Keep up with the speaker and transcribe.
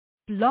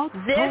Blog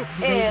This Talk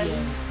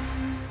Radio.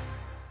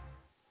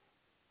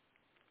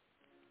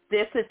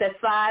 This is the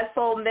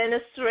Fivefold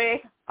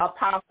Ministry,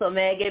 Apostle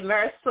Maggie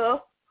Mercer.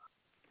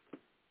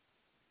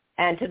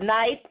 And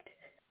tonight,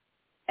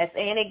 as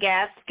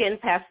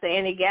Pastor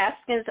Annie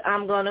Gaskins,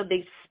 I'm going to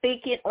be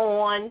speaking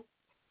on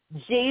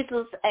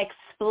Jesus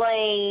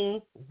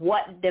explain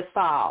what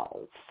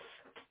defiles.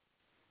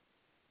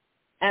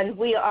 And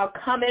we are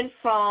coming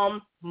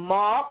from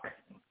Mark,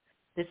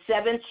 the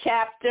 7th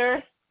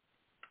chapter,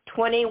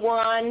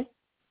 21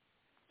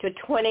 to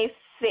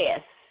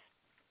 25th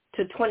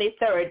to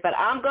 23rd. But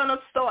I'm going to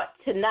start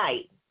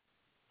tonight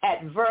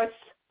at verse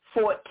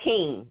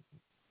 14.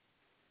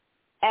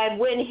 And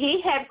when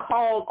he had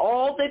called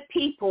all the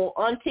people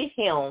unto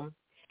him,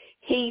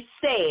 he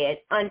said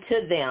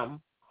unto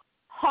them,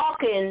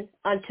 Hearken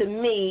unto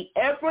me,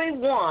 every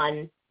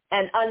one,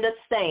 and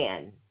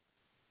understand.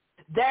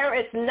 There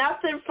is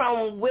nothing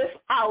from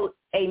without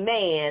a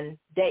man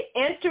that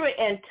enter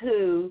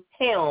into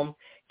him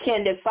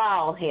can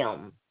defile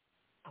him.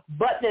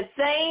 But the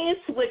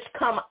things which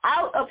come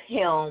out of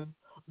him,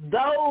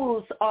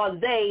 those are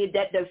they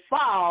that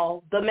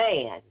defile the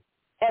man.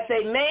 If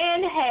a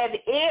man have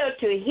ear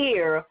to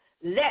hear,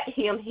 let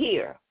him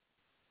hear.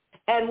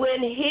 And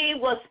when he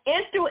was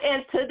entered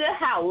into the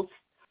house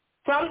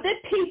from the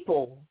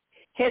people,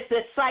 his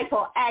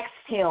disciple asked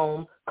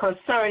him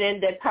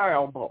concerning the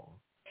parable.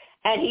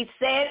 And he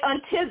said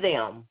unto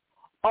them,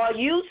 Are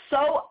you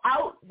so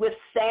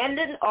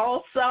outwithstanding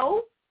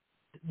also?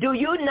 Do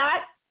you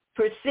not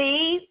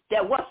perceive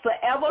that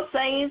whatsoever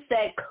things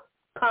that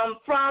come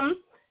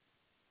from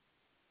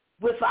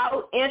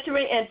without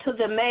entering into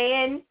the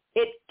man,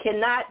 it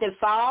cannot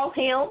defile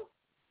him?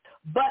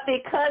 But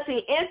because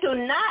he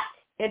entered not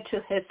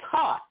into his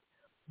heart,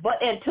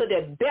 but into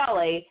the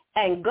belly,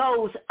 and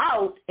goes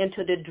out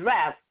into the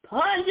draught,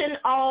 plunging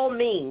all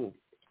means.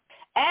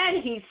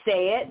 And he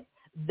said,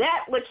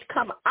 that which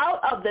come out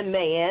of the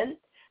man,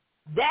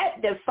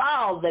 that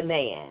defile the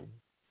man.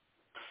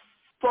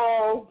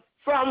 For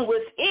from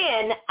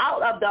within,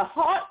 out of the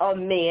heart of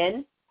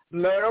men,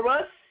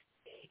 murderers,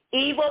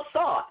 evil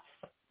thoughts,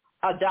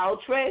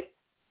 adultery,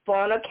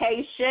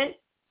 fornication,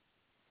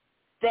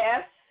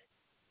 theft,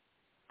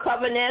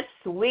 covetousness,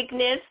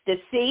 weakness,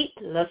 deceit,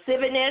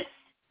 lasciviousness,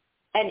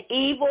 an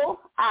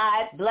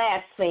evil-eyed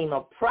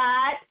blasphemer,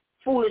 pride,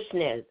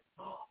 foolishness.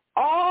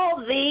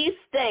 All these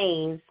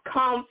things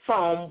come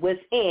from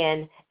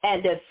within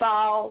and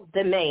defile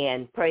the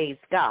man, praise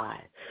God.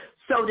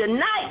 So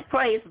tonight,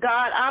 praise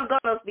God, I'm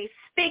going to be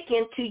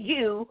speaking to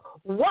you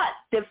what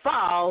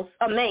defiles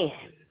a man.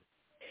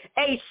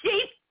 A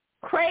sheep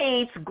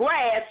craves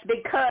grass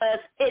because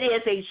it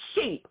is a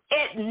sheep.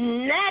 Its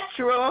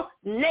natural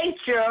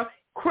nature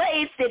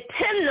craves the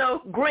tender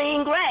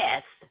green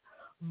grass.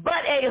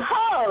 But a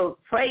hog,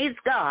 praise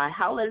God,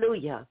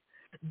 hallelujah,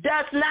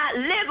 does not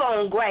live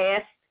on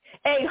grass.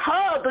 A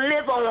hog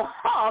live on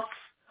husks,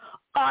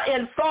 or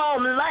in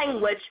farm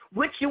language,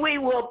 which we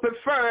will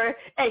prefer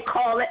and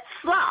call it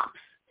slops.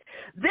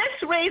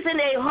 This reason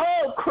a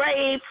hog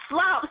craves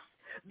slops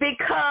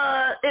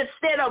because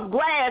instead of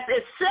grass,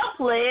 it's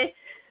simply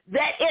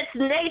that its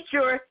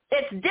nature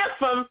is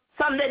different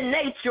from the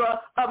nature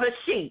of a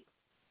sheep.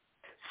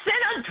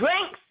 Sinner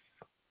drinks,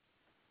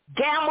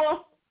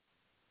 gamble,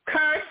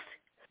 curse,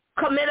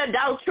 commit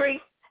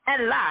adultery,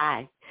 and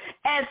lie,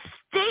 and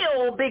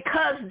steal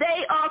because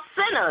they are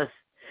sinners.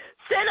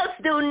 Sinners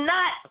do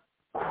not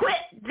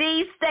quit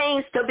these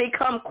things to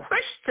become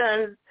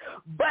Christians,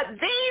 but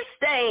these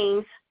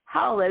things,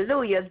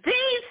 hallelujah,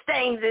 these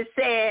things, it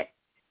said,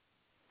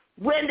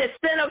 when the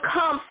sinner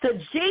comes to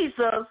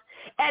Jesus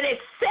and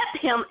accept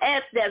him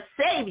as their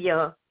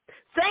Savior,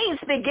 things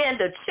begin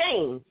to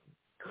change.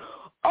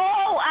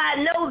 Oh,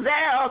 I know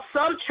there are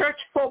some church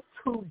folks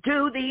who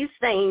do these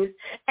things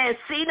and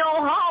see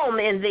no harm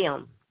in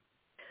them.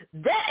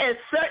 That is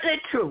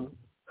certainly true.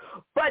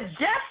 But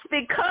just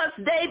because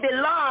they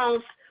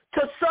belong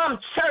to some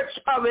church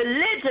or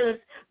religions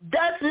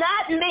does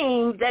not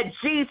mean that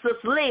Jesus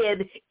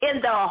lived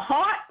in their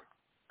heart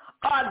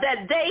or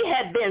that they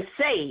had been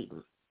saved.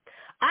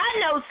 I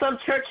know some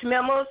church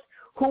members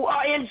who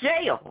are in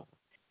jail,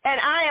 and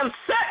I am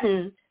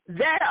certain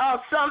there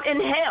are some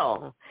in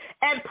hell,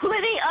 and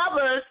plenty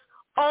others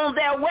on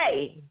their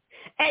way.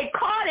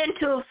 According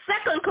to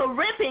 2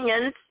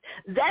 Corinthians,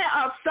 there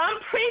are some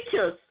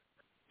preachers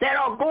that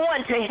are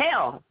going to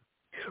hell.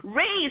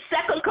 Read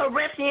 2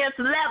 Corinthians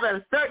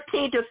 11,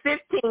 13 to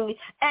 15,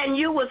 and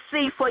you will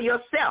see for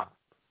yourself.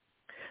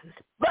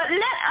 But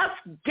let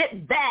us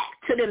get back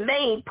to the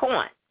main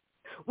point.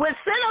 When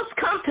sinners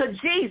come to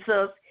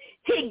Jesus,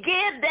 he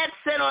gives that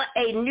sinner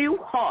a new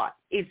heart,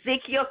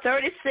 Ezekiel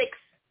 36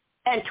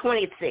 and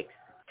 26.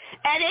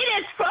 And it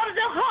is from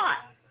the heart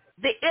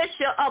the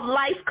issue of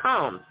life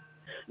comes.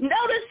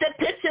 Notice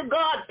the picture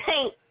God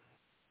paints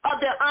of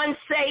the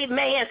unsaved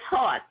man's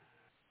heart.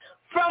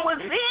 From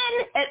within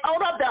and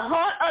out of the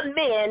heart of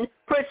men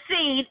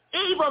proceed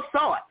evil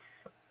thoughts,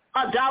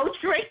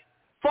 adultery,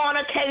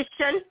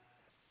 fornication,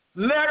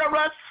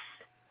 murderers,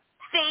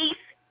 thief,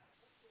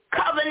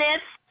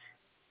 covetous,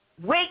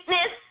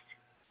 weakness,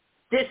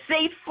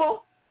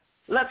 deceitful,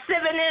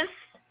 lasciviousness,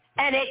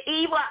 and an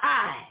evil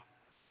eye,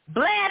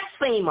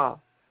 blasphemer,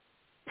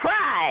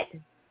 pride,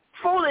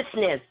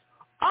 foolishness.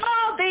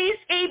 All these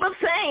evil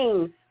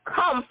things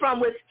come from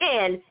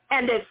within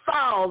and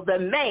defile the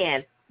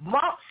man.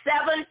 Mark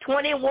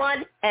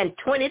 7:21 and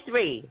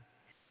 23.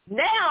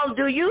 Now,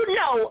 do you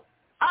know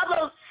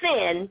other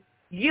sin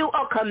you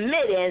are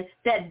committing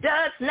that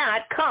does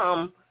not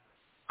come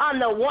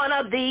under one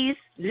of these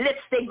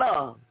listed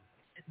above?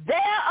 There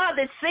are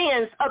the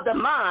sins of the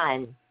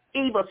mind,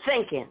 evil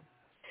thinking.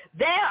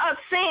 There are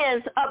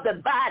sins of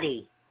the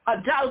body,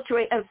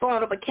 adultery and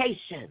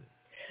fornication.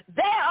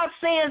 There are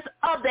sins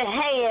of the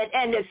head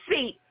and the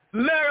feet,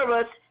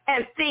 murderers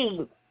and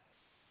thieves.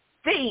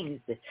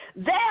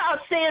 There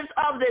are sins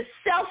of the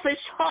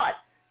selfish heart,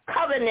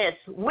 covetousness,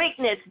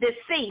 weakness,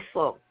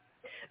 deceitful.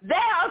 There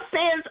are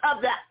sins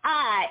of the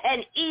eye,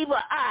 an evil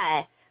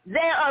eye.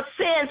 There are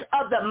sins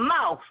of the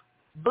mouth,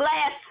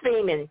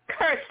 blaspheming,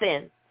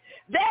 cursing.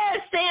 There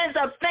are sins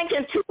of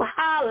thinking too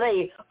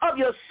highly of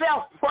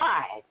yourself,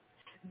 pride.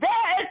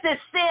 There is the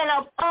sin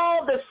of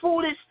all the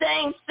foolish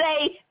things,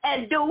 say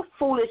and do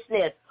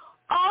foolishness.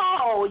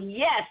 Oh,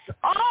 yes,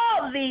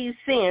 all these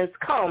sins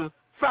come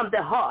from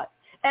the heart.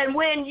 And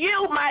when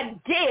you, my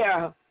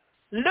dear,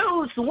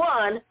 lose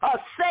one or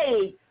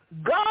say,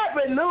 God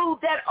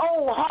removed that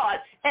old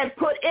heart and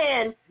put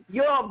in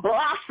your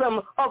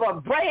blossom of a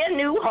brand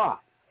new heart.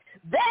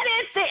 That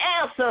is the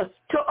answer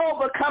to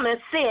overcoming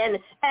sin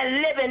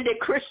and living the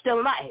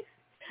Christian life.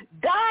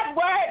 God's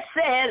word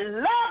said,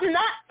 love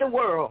not the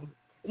world,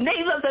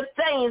 neither the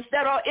things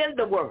that are in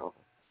the world.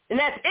 And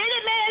if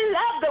any man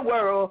love the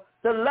world,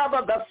 the love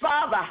of the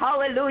Father,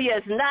 hallelujah,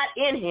 is not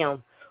in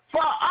him.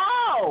 For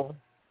all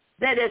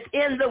that is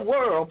in the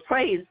world,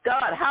 praise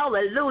God,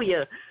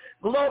 hallelujah,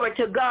 glory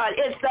to God,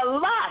 is the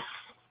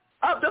lust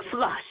of the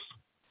flesh.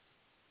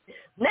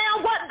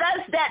 Now, what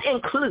does that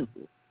include?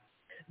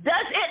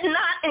 Does it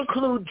not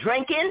include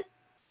drinking,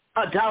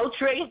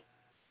 adultery,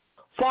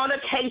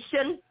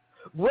 fornication,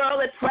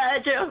 worldly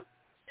pleasure,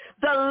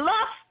 the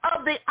lust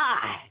of the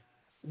eye?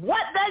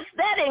 What does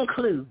that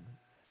include?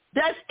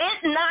 Does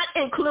it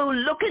not include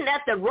looking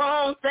at the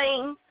wrong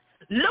things,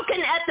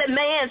 looking at the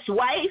man's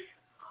wife,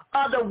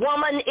 or the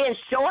woman in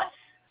shorts,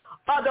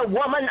 or the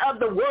woman of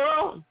the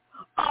world,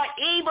 or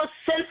evil,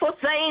 sinful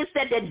things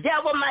that the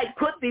devil might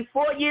put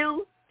before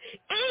you?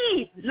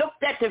 Eve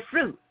looked at the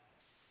fruit.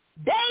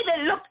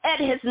 David looked at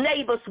his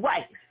neighbor's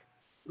wife.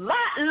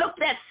 Lot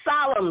looked at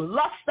solemn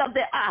lust of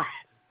the eye.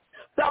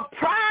 The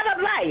pride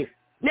of life.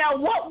 Now,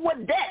 what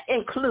would that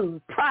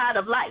include, pride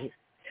of life?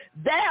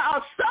 There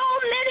are so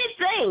many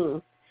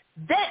things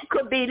that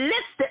could be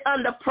listed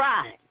under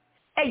pride.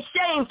 A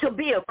shame to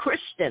be a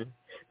Christian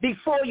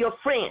before your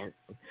friends.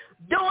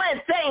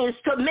 Doing things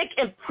to make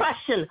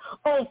impression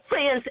on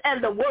friends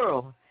and the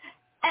world.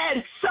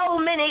 And so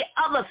many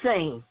other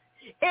things.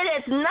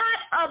 It is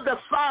not of the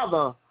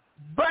Father,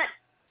 but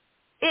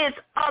is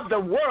of the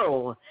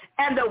world.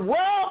 And the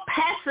world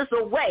passes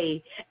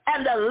away,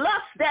 and the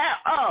lust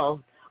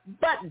thereof.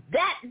 But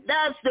that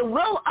does the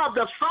will of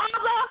the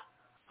Father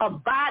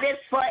abideth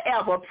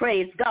forever.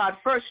 Praise God.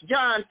 1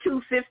 John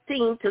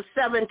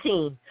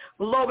 2:15-17.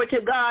 Glory to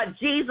God.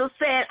 Jesus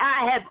said,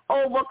 I have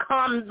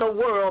overcome the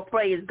world.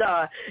 Praise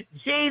God.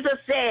 Jesus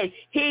said,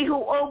 he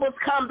who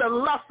overcomes the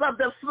lust of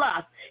the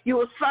flesh. You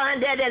will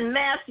find that in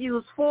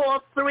Matthew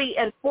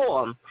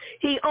 4:3-4.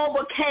 He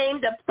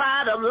overcame the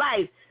pride of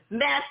life.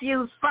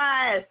 Matthew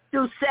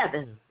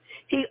 5-7.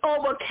 He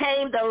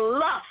overcame the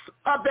lust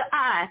of the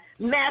eye,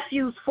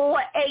 Matthew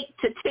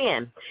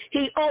 4:8-10.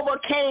 He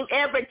overcame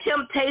every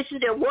temptation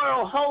the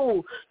world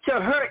holds to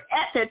hurt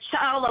at the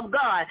child of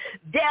God.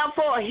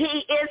 Therefore, he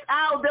is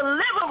our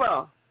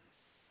deliverer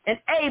and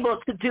able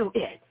to do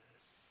it,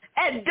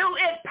 and do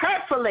it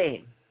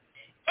perfectly.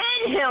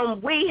 In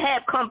him we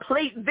have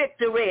complete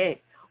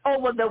victory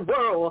over the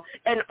world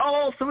and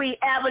all three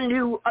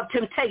avenues of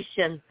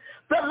temptation,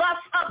 the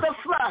lust of the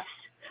flesh,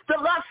 the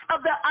lust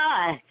of the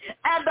eye,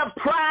 and the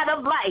pride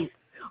of life.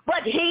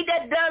 But he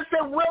that does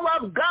the will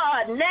of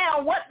God.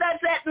 Now, what does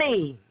that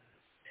mean?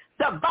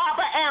 The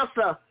Bible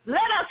answer,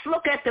 let us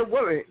look at the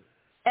word.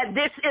 And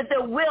this is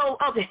the will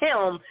of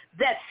him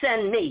that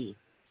sent me.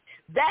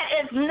 That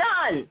is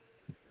none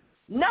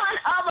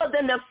other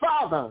than the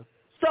Father.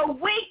 So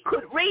we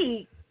could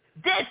read,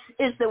 this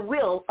is the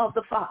will of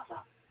the Father.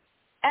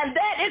 And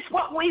that is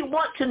what we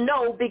want to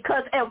know,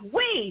 because if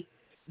we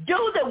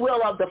do the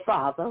will of the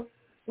Father,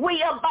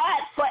 we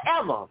abide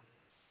forever.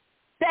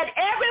 That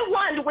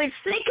everyone we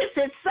seek is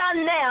his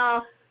son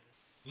now,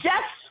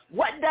 just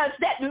what does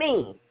that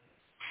mean?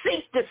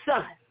 Seek the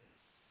Son.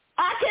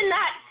 I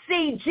cannot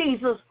see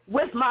Jesus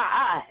with my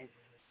eyes.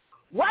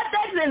 What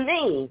does it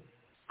mean?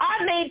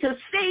 I mean to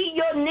see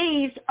your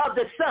needs of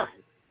the Son.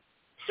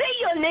 See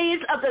your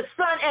needs of the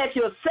Son as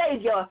your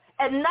Savior,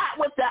 and not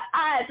with the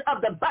eyes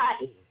of the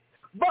body,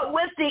 but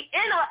with the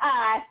inner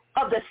eye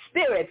of the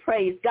Spirit,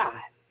 praise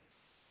God.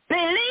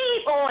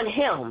 Believe on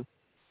him,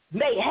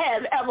 may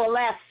have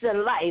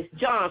everlasting life,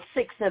 John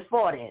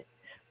 6:40.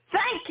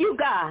 Thank you,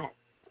 God.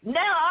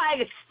 Now I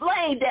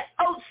explain the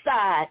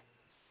outside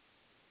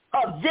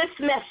of this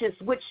message,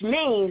 which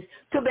means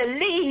to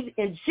believe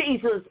in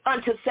Jesus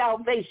unto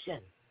salvation.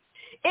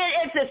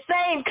 It is the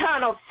same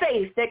kind of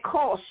faith that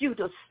caused you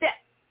to step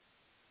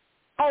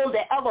on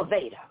the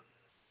elevator.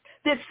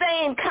 The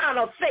same kind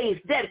of faith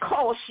that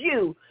caused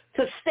you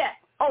to step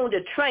on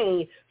the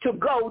train to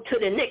go to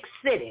the next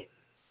city.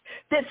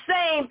 The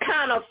same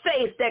kind of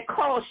faith that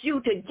caused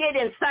you to get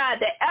inside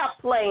the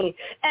airplane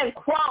and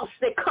cross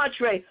the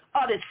country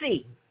or the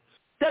sea.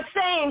 The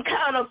same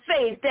kind of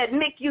faith that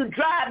make you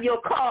drive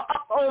your car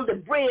up on the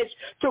bridge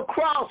to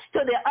cross to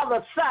the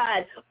other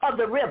side of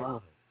the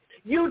river.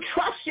 You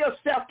trust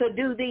yourself to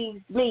do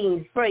these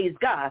means, praise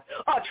God,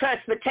 or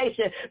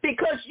transportation,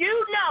 because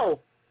you know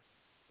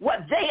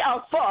what they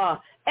are for,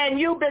 and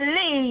you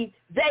believe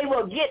they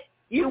will get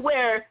you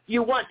where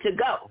you want to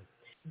go.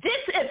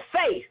 This is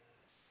faith.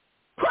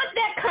 Put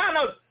that kind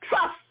of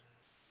trust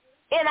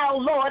in our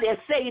Lord and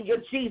Savior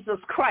Jesus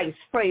Christ,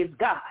 praise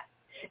God,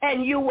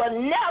 and you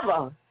will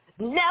never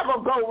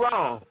go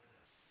wrong.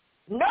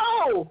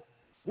 No,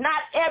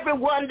 not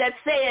everyone that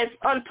says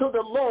unto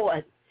the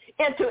Lord,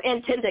 enter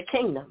into the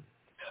kingdom,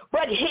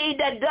 but he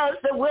that does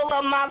the will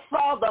of my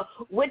Father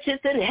which is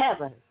in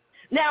heaven.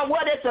 Now,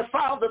 what is the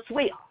Father's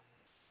will?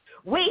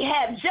 We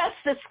have just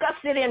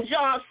discussed it in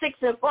John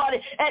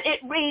 6:40, and it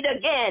read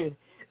again,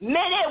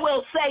 many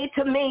will say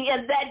to me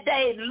in that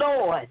day,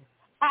 Lord,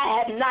 I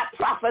have not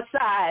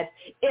prophesied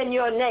in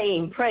your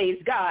name,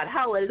 praise God,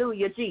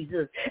 hallelujah,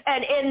 Jesus,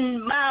 and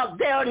in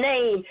their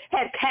name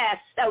have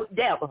cast out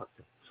devils,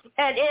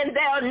 and in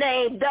their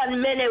name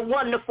done many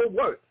wonderful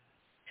works.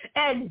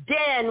 And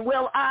then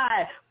will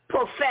I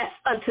profess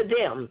unto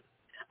them,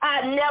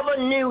 I never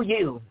knew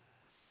you.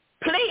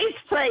 Please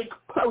pay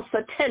close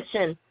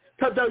attention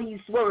to these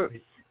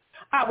words.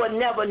 I will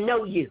never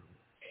know you.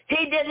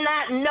 He did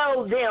not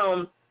know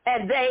them,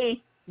 and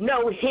they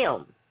know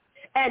him.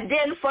 And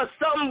then for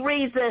some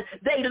reason,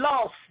 they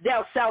lost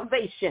their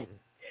salvation.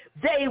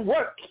 They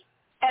worked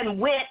and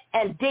went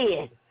and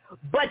did,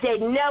 but they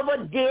never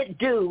did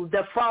do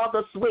the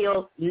Father's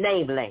will,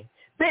 namely,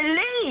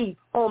 believe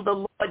on the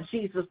Lord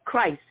Jesus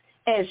Christ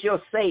as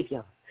your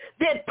Savior.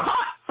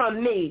 Depart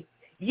from me,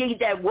 ye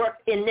that work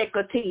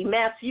iniquity,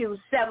 Matthew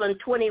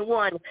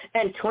 7:21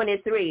 and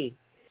 23.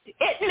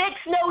 It makes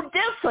no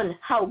difference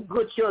how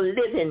good your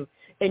living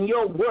and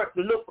your work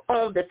look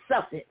on the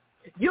surface.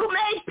 You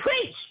may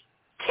preach,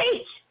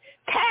 teach,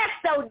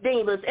 cast out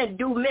demons, and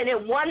do many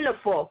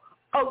wonderful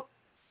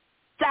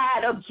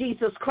outside of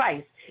Jesus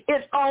Christ.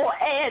 It's all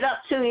add up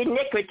to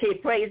iniquity,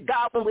 praise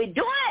God, when we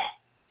do it.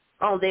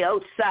 On the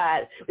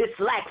outside, it's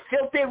like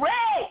filthy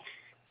rags.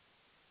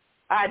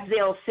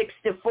 Isaiah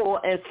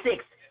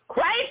 64:6.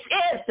 Christ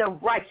is the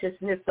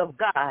righteousness of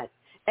God,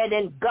 and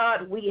in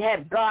God we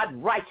have God's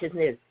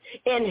righteousness.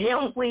 In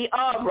him we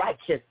are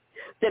righteous.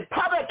 The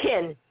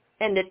publican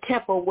in the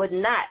temple would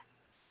not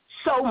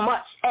so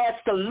much as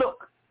to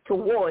look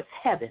towards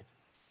heaven.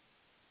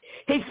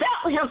 He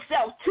felt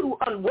himself too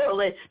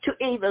unworthy to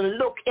even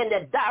look in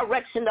the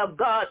direction of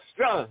God's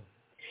throne.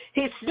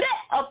 He spat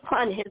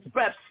upon his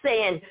breath,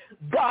 saying,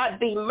 God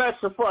be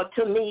merciful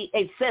to me,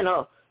 a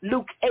sinner.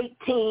 Luke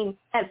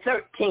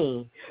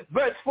 18:13.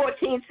 Verse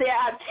 14 says,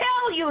 I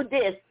tell you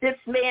this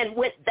man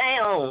went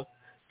down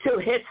to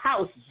his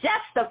house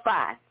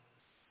justified.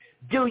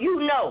 Do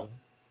you know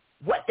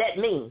what that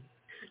means?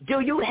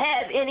 Do you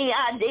have any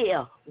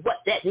idea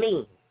what that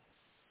means?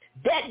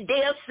 That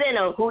dear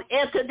sinner who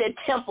entered the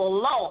temple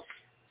lost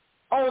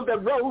on the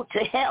road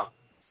to hell.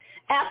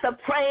 After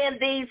praying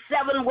these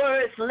 7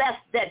 words,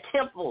 left that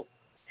temple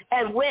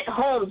and went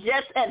home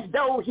just as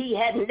though he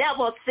had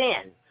never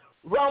sinned.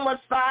 Romans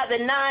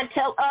 5:9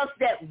 tell us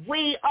that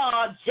we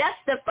are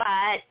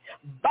justified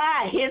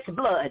by his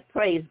blood.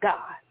 Praise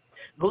God.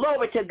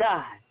 Glory to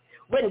God.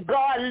 When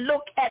God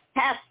looked at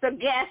Pastor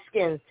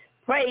Gaskins,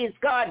 praise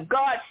God,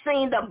 God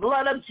seen the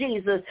blood of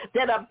Jesus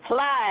that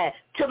applied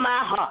to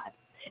my heart.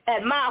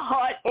 And my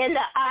heart in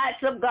the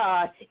eyes of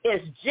God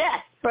is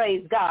just,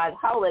 praise God,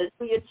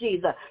 hallelujah,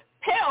 Jesus,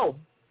 pure,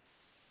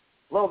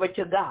 glory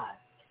to God,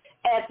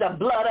 as the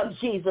blood of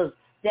Jesus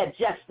that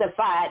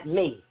justified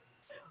me.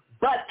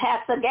 But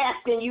Pastor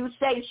Gaskin, you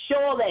say,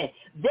 surely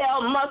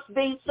there must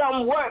be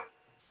some work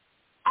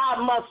I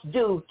must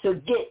do to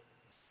get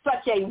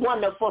such a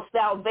wonderful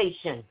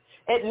salvation.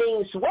 It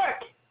means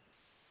work.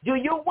 Do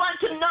you want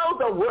to know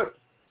the work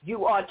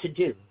you ought to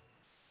do?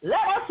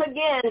 Let us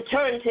again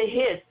turn to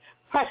his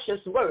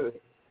precious word.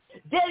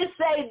 Then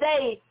say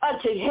they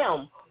unto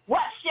him,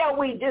 what shall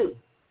we do?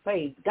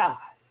 Praise God.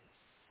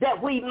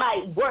 That we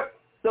might work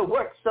the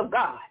works of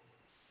God.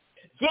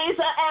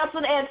 Jesus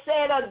answered and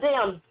said unto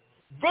them,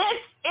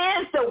 this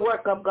is the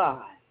work of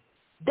God,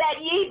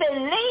 that ye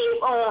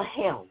believe on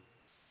him.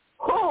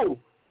 Who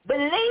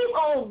believe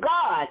on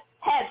God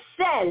has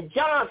sent,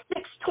 John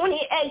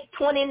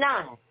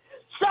 6:28-29.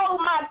 So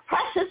my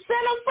precious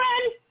sinner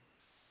friend,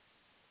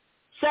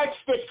 search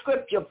the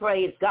scripture,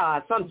 praise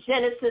God, from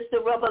Genesis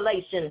to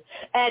Revelation,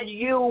 and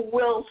you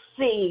will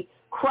see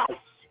Christ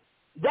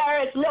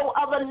There is no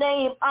other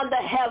name under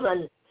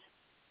heaven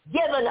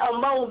given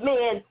among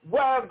men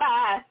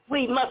whereby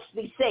we must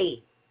be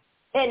saved.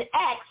 In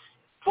Acts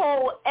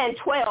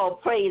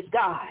 4:12, praise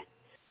God.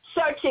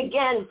 Search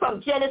again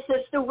from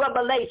Genesis to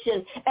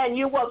Revelation, and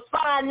you will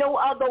find no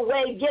other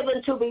way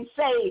given to be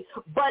saved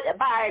but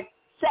by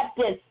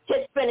accepting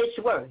his finished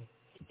work.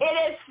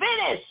 It is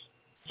finished,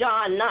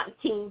 John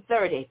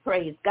 19:30,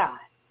 praise God.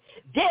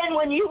 Then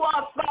when you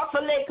are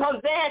thoroughly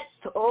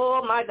convinced,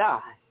 oh my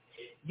God,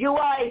 you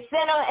are a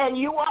sinner and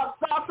you are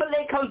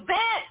thoroughly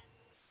convinced,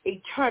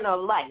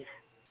 eternal life.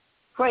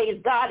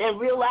 Praise God, and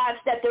realize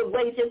that the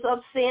wages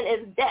of sin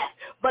is death,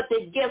 but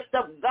the gift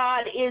of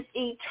God is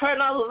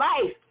eternal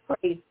life.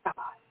 Praise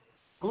God.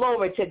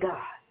 Glory to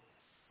God.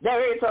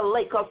 There is a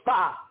lake of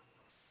fire.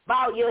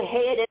 Bow your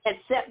head and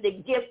accept the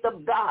gift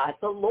of God,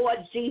 the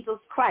Lord Jesus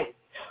Christ.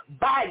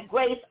 By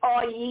grace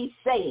are ye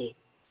saved.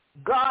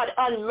 God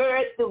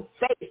unmerited through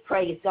faith,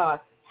 praise God.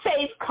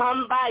 Faith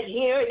come by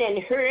hearing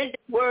and hearing the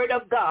word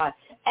of God,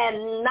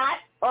 and not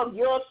of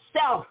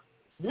yourself.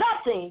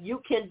 Nothing you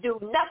can do,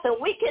 nothing.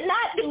 We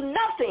cannot do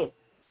nothing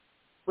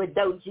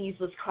without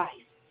Jesus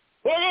Christ.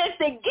 It is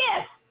the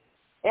gift.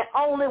 The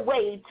only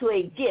way to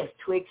a gift,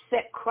 to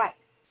accept Christ,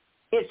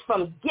 is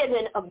from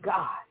giving of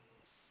God.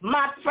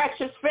 My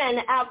precious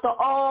friend, after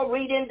all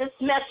reading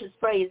this message,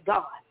 praise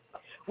God,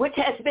 which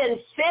has been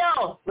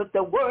filled with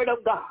the word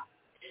of God,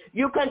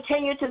 you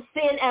continue to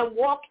sin and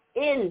walk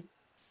in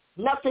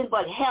nothing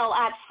but hell.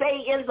 I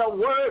say in the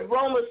word,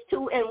 Romans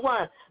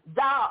 2:1,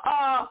 thou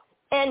art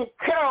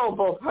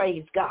incurable,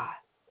 praise God.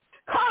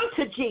 Come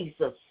to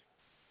Jesus.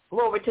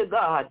 Glory to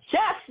God.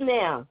 Just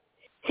now,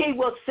 he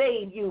will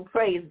save you,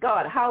 praise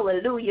God.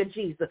 Hallelujah,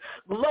 Jesus.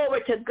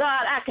 Glory to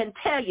God. I can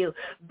tell you,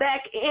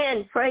 back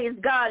in, praise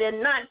God,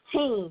 in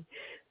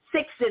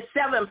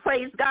 1967,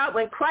 praise God,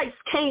 when Christ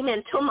came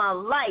into my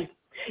life,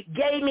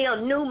 gave me a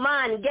new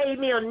mind, gave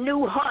me a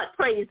new heart,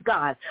 praise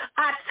God.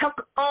 I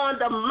took on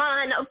the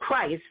mind of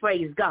Christ,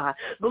 praise God.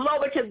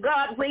 Glory to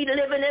God. We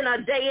living in a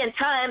day and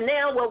time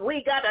now where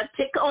we got to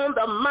take on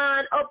the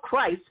mind of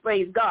Christ,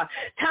 praise God.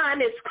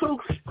 Time is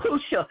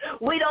crucial.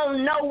 We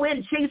don't know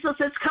when Jesus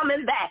is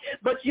coming back,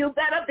 but you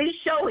better be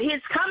sure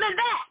he's coming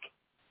back.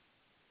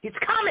 He's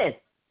coming.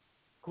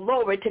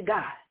 Glory to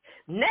God.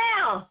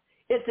 Now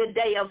is the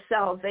day of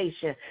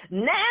salvation.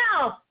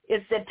 Now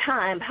it's the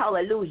time,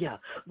 hallelujah.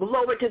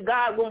 Glory to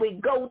God, when we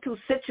go through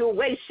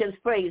situations,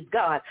 praise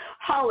God.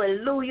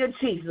 Hallelujah,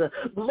 Jesus.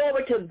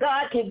 Glory to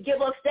God can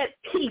give us that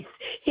peace.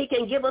 He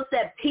can give us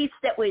that peace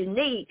that we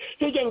need.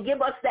 He can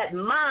give us that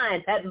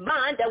mind that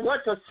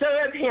wants to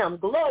serve him.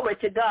 Glory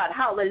to God,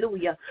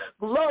 hallelujah.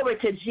 Glory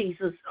to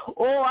Jesus.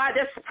 Oh, I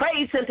just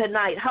praise him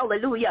tonight,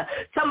 hallelujah.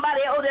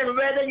 Somebody out in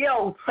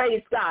radio,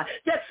 praise God.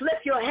 Just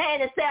lift your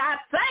hand and say, I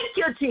thank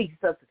you,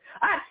 Jesus.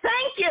 I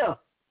thank you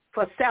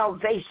for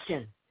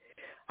salvation.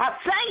 I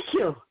thank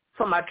you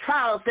for my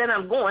trials that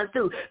I'm going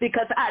through,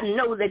 because I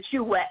know that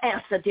you will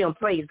answer them,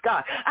 praise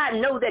God. I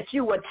know that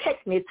you will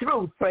take me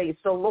through, praise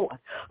the Lord.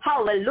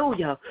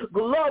 Hallelujah.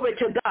 Glory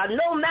to God.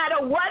 No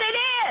matter what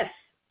it is,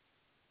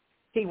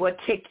 he will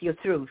take you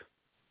through.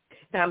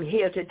 And I'm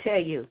here to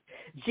tell you,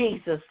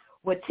 Jesus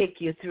will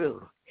take you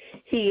through.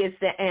 He is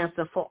the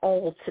answer for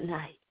all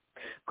tonight.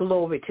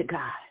 Glory to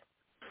God.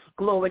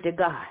 Glory to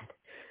God.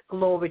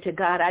 Glory to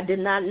God. I did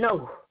not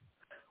know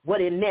what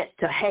it meant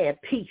to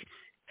have peace.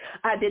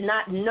 I did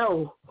not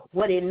know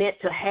what it meant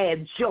to have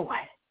joy.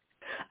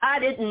 I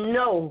didn't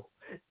know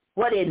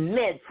what it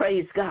meant,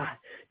 praise God,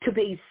 to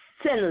be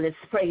sinless,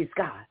 praise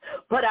God.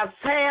 But I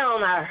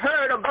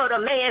heard about a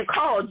man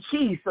called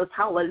Jesus,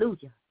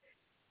 hallelujah,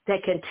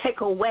 that can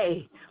take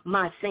away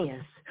my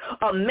sins.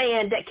 A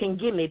man that can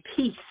give me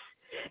peace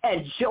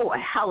and joy,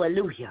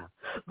 hallelujah.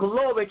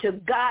 Glory to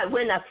God.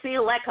 When I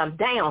feel like I'm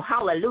down,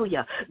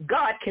 hallelujah,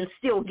 God can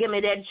still give me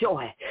that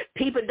joy.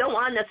 People don't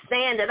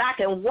understand that I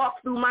can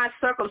walk through my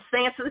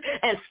circumstances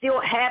and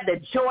still have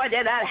the joy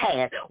that I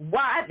had.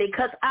 Why?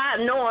 Because I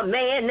know a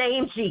man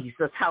named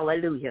Jesus,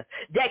 hallelujah,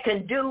 that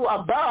can do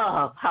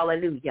above,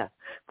 hallelujah.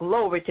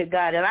 Glory to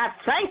God. And I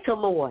thank the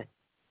Lord.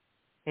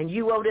 And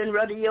you out in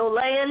radio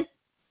land,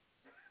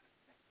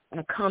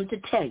 I come to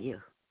tell you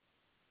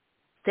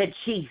that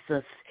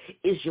Jesus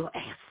is your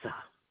answer.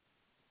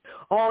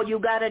 All you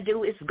got to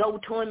do is go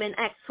to him and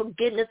ask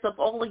forgiveness of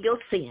all of your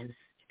sins,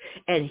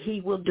 and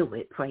he will do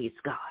it, praise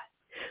God.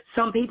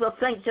 Some people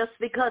think just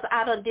because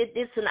I done did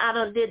this and I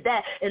done did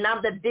that and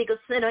I'm the biggest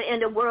sinner in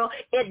the world,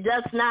 it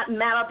does not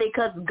matter,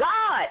 because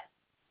God,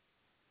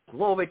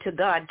 glory to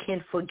God,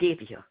 can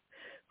forgive you.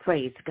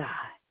 Praise God.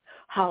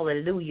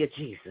 Hallelujah,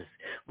 Jesus.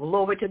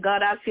 Glory to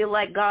God. I feel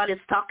like God is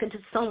talking to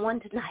someone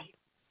tonight.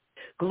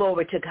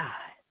 Glory to God.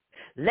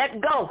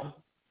 Let go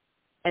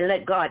and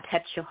let God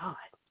touch your heart.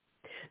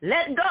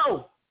 Let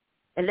go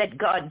and let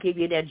God give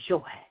you that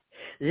joy.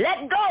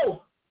 Let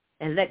go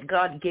and let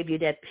God give you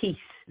that peace.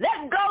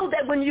 Let go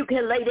that when you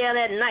can lay down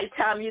at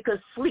nighttime, you can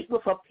sleep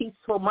with a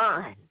peaceful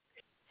mind.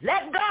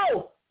 Let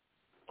go.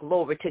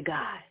 Glory to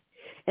God.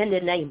 In the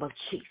name of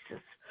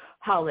Jesus.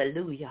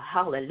 Hallelujah.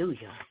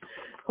 Hallelujah.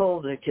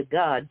 Glory to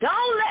God.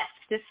 Don't let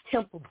this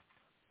temple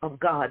of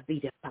God be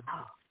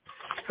defiled.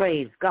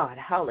 Praise God.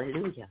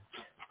 Hallelujah.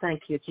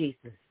 Thank you,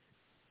 Jesus.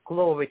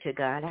 Glory to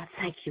God. I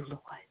thank you,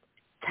 Lord.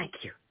 Thank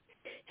you.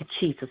 In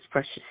Jesus'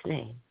 precious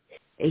name,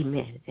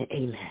 amen and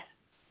amen.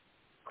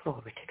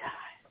 Glory to God.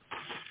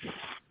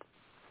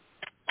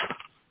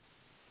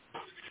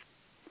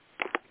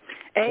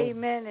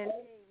 Amen and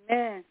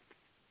amen.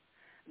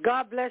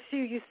 God bless you.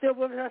 You still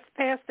with us,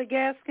 Pastor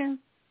Gaskin?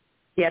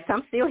 Yes,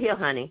 I'm still here,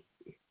 honey.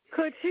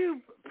 Could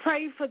you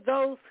pray for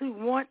those who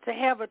want to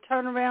have a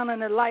turnaround in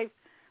their life,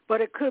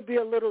 but it could be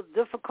a little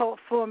difficult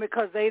for them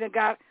because they done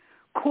got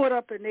caught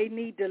up and they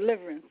need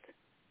deliverance?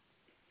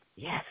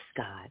 Yes,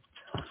 God.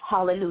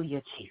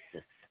 Hallelujah,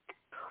 Jesus.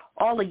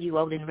 All of you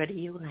out in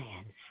Radio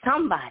Land,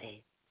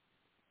 somebody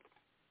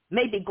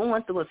may be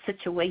going through a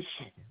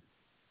situation.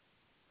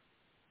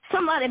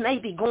 Somebody may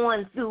be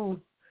going through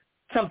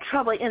some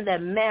trouble in their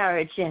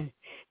marriage and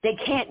they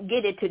can't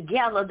get it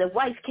together. The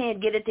wife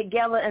can't get it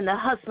together and the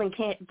husband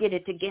can't get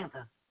it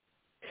together.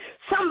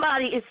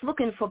 Somebody is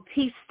looking for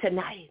peace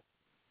tonight.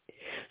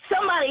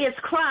 Somebody is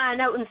crying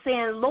out and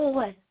saying,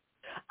 Lord,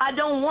 I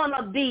don't want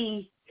to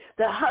be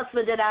the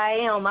husband that I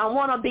am. I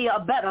want to be a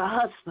better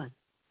husband.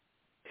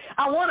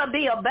 I want to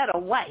be a better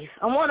wife.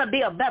 I want to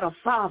be a better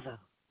father.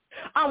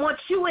 I want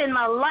you in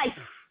my life.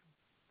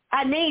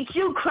 I need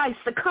you, Christ,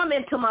 to come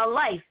into my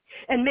life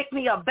and make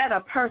me a better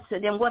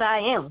person than what I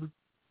am.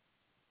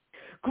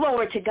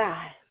 Glory to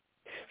God.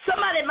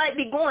 Somebody might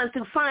be going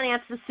through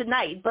finances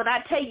tonight, but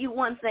I tell you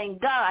one thing,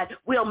 God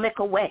will make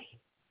a way.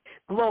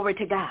 Glory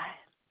to God.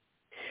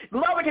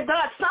 Glory to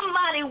God.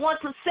 Somebody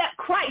wants to accept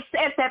Christ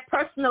as their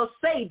personal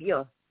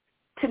Savior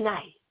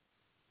tonight.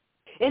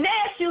 And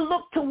as you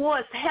look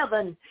towards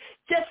heaven,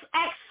 just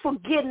ask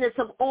forgiveness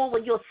of all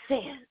of your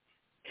sins.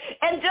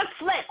 And just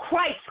let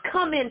Christ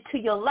come into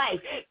your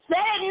life.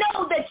 They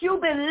know that you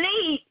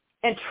believe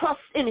and trust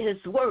in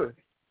his word.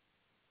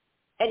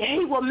 And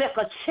he will make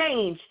a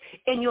change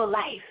in your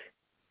life.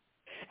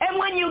 And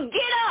when you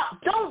get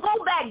up, don't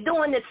go back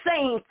doing the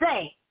same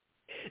thing.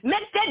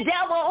 Make that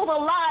devil over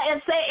lie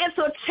and say, it's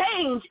a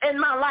change in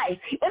my life.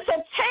 It's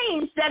a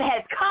change that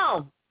has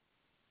come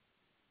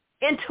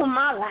into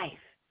my life.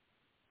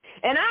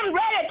 And I'm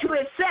ready to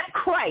accept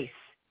Christ.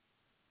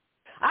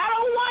 I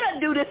don't want to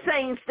do the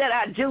things that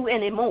I do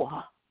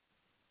anymore.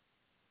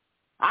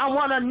 I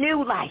want a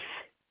new life.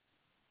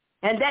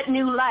 And that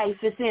new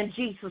life is in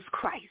Jesus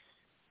Christ.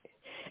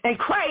 And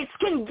Christ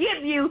can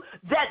give you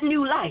that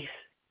new life.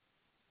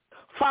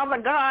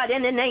 Father God,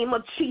 in the name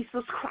of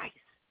Jesus Christ.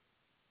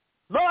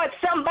 Lord,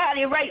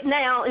 somebody right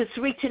now is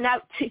reaching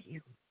out to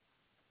you.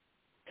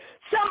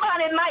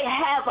 Somebody might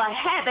have a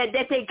habit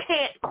that they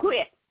can't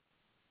quit.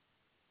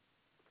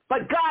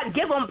 But God,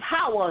 give them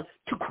power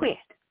to quit.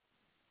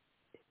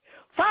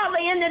 Father,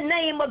 in the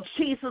name of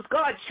Jesus,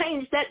 God,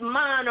 change that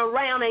mind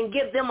around and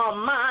give them a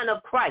mind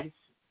of Christ.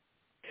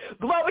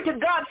 Glory to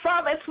God,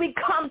 Father, as we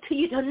come to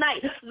you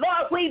tonight,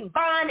 Lord, we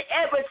bind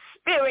every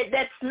spirit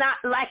that's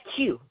not like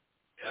you.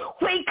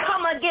 We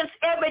come against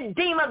every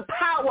demon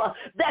power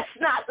that's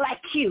not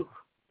like you.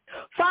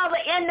 Father,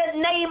 in the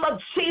name of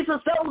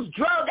Jesus, those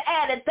drug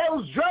addicts,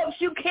 those drugs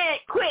you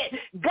can't quit,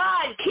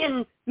 God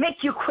can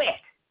make you quit.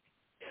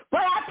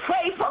 But I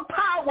pray for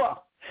power,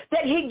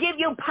 that he give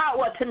you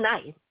power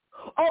tonight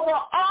over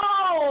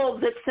all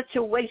the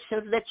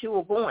situations that you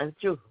are going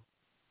through.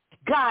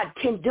 God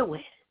can do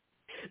it.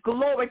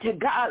 Glory to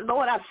God.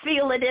 Lord, I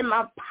feel it in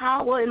my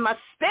power, in my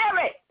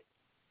spirit.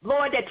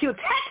 Lord, that you're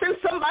touching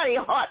somebody's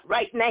heart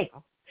right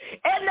now.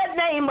 In the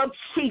name of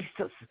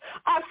Jesus.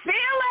 I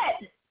feel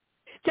it.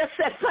 Just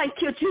say,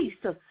 thank you,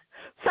 Jesus.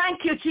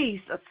 Thank you,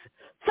 Jesus.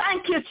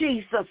 Thank you,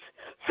 Jesus.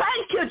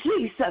 Thank you,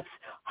 Jesus.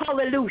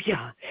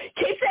 Hallelujah.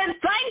 Keep saying,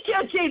 thank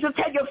you, Jesus,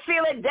 till you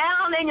feel it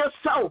down in your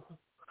soul.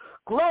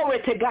 Glory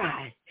to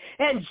God.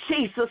 In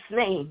Jesus'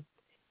 name,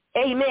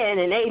 amen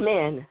and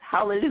amen.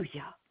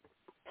 Hallelujah.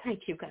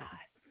 Thank you, God.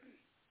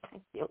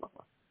 Thank you,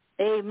 Lord.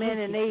 Amen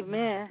and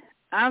amen.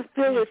 I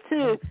feel it,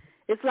 too.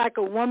 It's like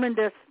a woman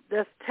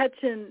that's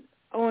touching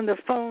on the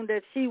phone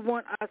that she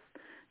wants us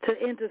to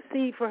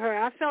intercede for her.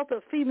 I felt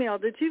a female.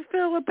 Did you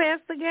feel it,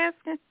 Pastor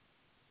Gaskin?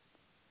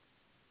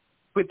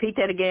 Repeat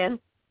that again.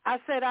 I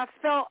said I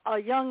felt a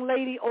young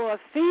lady or a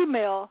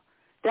female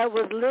that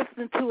was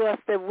listening to us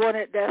that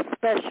wanted that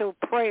special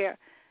prayer.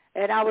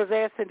 And I was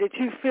asking, did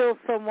you feel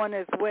someone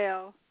as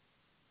well?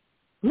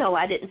 No,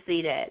 I didn't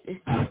see that.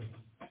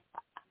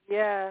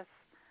 Yes.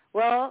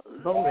 Well,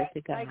 glory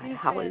to God. Like you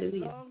hallelujah. said,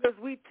 as long as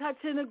we touch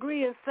and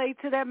agree and say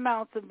to that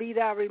mountain, be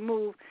thou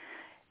removed.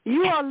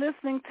 You are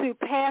listening to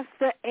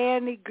Pastor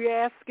Annie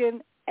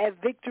Gaskin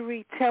at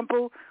Victory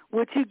Temple.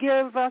 Would you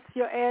give us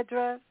your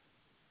address?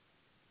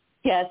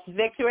 Yes,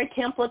 Victory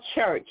Temple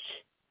Church,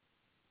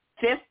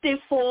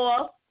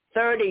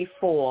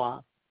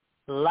 5434,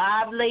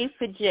 Lively,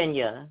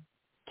 Virginia,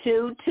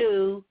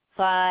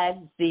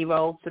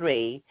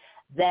 22503.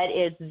 That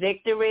is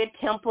Victory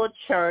Temple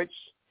Church,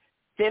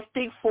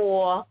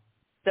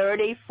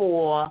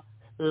 5434,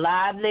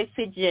 Lively,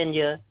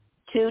 Virginia,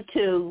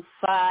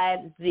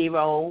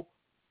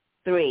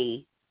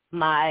 22503.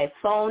 My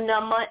phone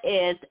number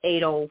is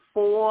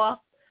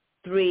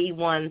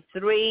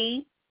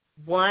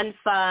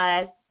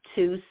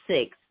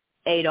 804-313-1526.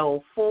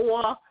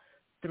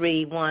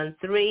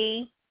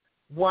 804-313-1526.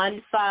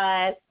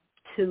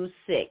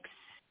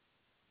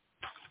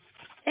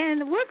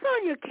 And what's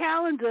on your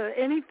calendar?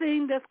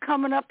 Anything that's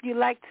coming up you'd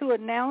like to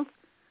announce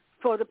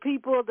for the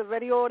people, the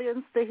radio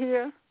audience to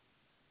hear?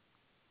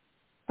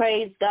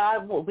 Praise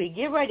God. Well, we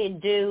get ready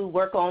to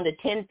work on the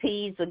 10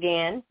 P's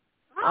again.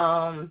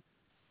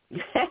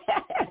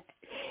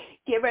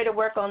 Get ready to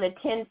work on the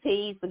 10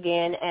 P's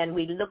again, and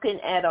we're looking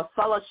at a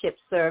fellowship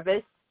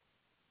service.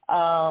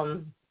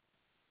 And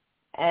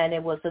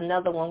it was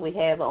another one we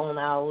have on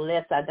our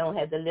list. I don't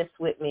have the list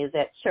with me. It's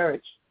at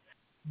church.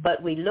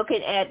 But we're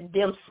looking at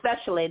them,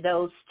 especially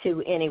those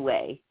two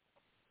anyway.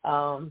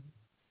 A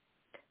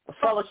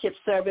fellowship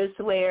service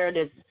where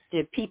the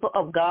people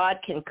of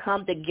God can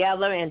come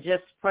together and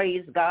just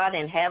praise God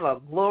and have a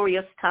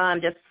glorious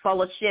time just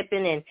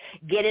fellowshipping and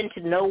getting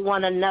to know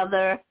one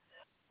another.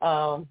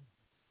 And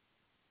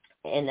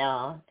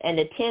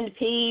the 10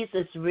 P's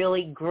is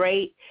really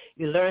great.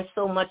 You learn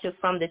so much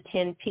from the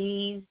 10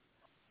 P's.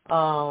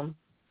 So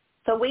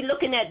we're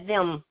looking at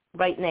them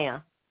right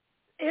now.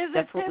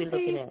 That's what we're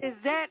looking at. Is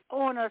that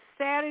on a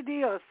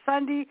Saturday or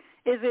Sunday?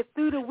 Is it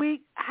through the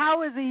week?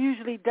 How is it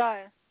usually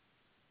done?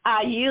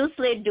 I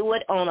usually do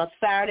it on a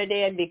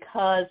Saturday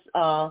because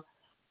a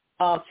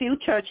few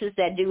churches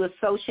that do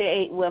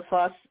associate with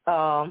us,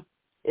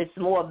 it's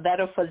more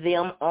better for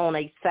them on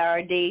a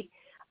Saturday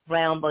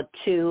around about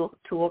 2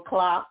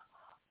 o'clock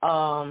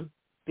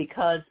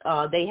because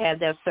they have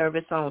their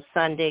service on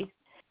Sunday.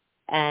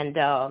 And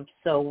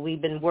so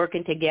we've been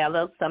working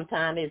together.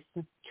 Sometimes it's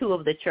two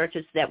of the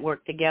churches that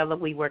work together.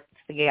 We work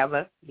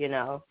together, you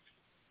know.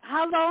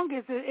 How long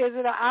is it? Is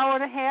it an hour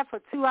and a half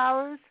or 2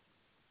 hours?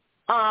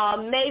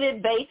 Maybe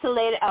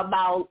basically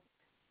about,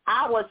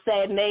 I would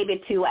say maybe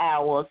 2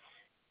 hours.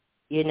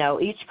 You know,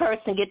 each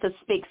person gets to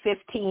speak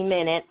 15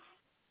 minutes.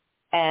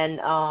 And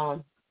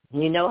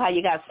you know how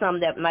you got some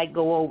that might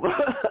go over.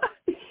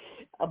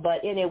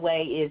 But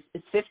anyway,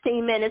 it's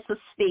 15 minutes of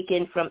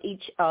speaking from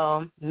each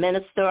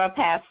minister or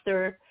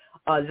pastor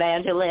or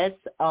evangelist.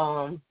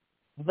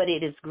 But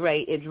it is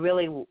great. It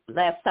really,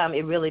 last time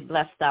it really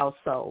blessed our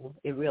soul.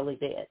 It really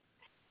did.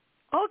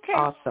 Okay.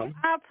 Awesome.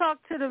 I'll talk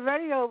to the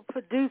radio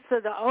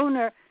producer, the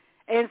owner,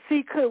 and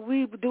see could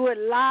we do it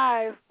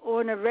live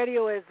on the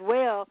radio as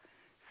well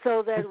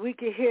so that we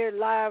could hear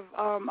live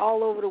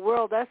all over the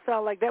world. That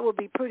sounds like that would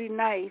be pretty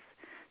nice.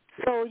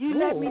 So you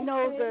let me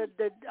know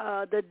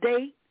the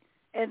date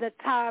and the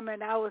time,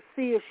 and I will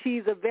see if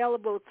she's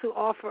available to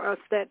offer us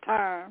that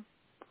time.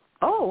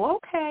 Oh,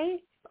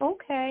 okay.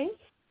 Okay.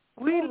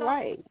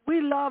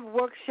 We love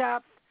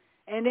workshops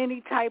and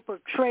any type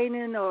of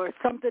training or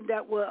something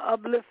that will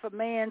uplift a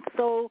man's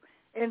soul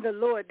in the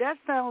Lord. That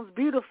sounds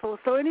beautiful.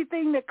 So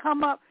anything that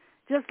come up,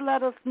 just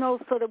let us know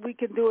so that we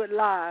can do it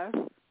live.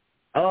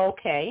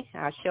 Okay,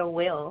 I sure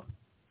will.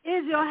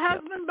 Is your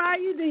husband by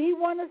you? Do he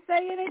want to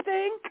say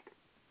anything?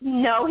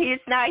 No, he's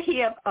not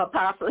here,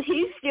 Apostle.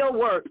 He still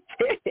works.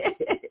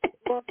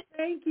 Well,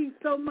 thank you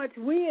so much.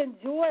 We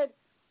enjoyed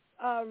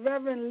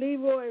Reverend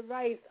Leroy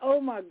Rice.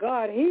 Oh, my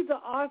God. He's an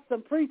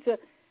awesome preacher.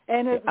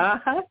 And as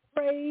he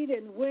prayed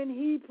and when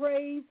he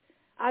prays,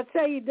 I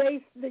tell you,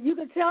 you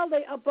can tell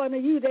they up under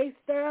you. They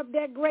stir up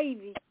that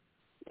gravy.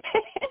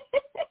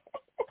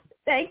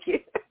 Thank you.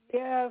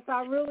 Yes,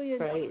 I really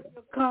enjoyed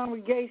your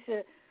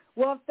congregation.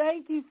 Well,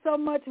 thank you so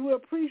much. We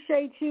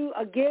appreciate you.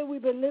 Again,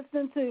 we've been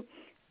listening to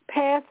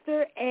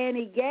Pastor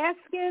Annie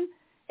Gaskin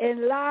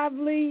in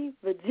Lively,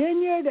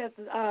 Virginia. That's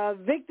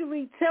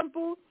Victory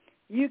Temple.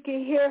 You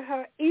can hear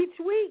her each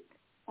week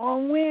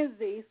on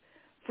Wednesdays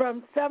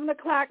from 7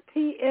 o'clock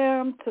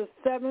p.m. to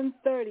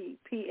 7:30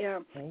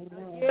 p.m.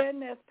 Amen. Again,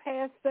 that's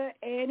Pastor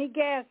Annie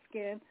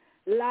Gaskin,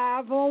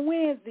 live on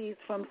Wednesdays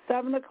from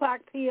 7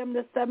 o'clock p.m.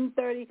 to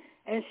 7:30,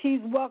 and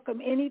she's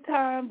welcome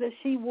anytime that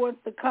she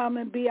wants to come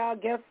and be our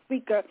guest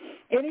speaker.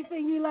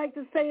 Anything you'd like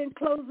to say in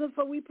closing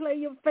before we play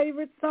your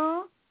favorite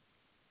song?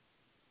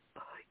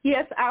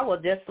 Yes, I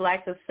would just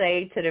like to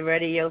say to the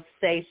radio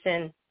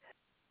station,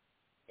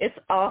 it's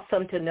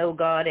awesome to know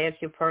God as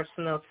your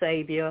personal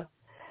Savior.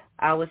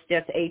 I was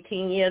just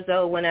 18 years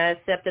old when I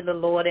accepted the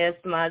Lord as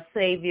my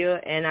Savior,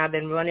 and I've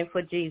been running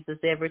for Jesus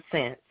ever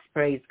since.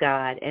 Praise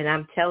God. And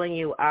I'm telling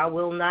you, I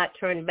will not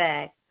turn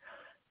back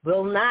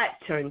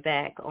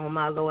on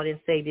my Lord and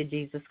Savior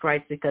Jesus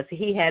Christ, because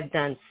he has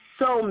done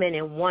so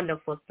many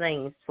wonderful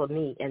things for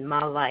me in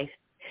my life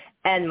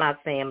and my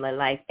family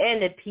life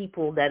and the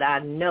people that I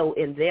know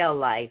in their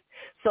life.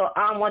 So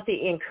I want to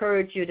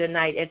encourage you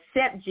tonight,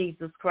 accept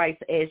Jesus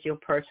Christ as your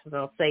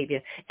personal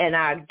Savior, and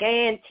I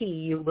guarantee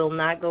you will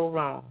not go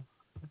wrong.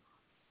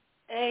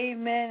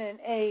 Amen and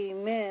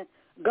amen.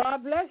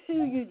 God bless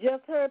you. You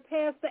just heard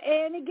Pastor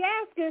Annie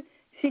Gaskin.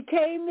 She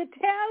came to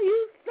tell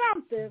you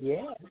something.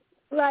 Yeah.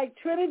 Like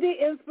Trinity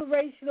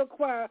Inspirational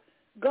Choir.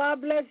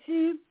 God bless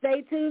you.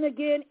 Stay tuned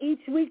again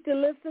each week to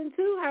listen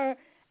to her.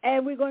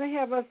 And we're going to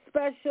have a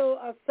special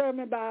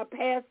sermon by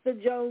Pastor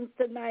Jones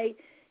tonight.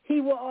 He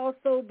will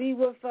also be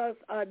with us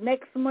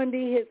next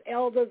Monday. His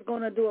elder's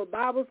going to do a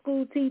Bible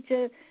school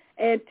teaching,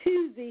 and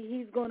Tuesday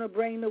he's going to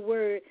bring the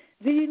word.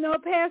 Do you know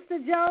Pastor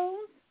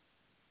Jones?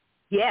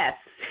 Yes.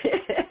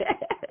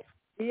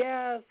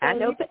 Yeah. So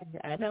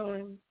I know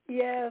him.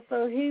 Yeah,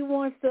 so he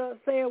wants to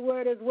say a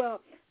word as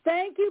well.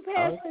 Thank you,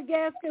 Pastor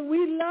Gaskin.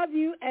 We love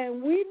you,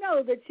 and we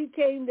know that you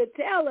came to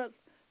tell us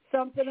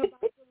something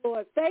about the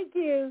Lord. Thank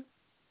you.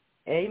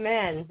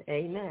 Amen.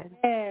 Amen.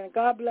 And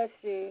God bless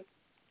you.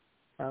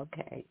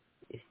 Okay.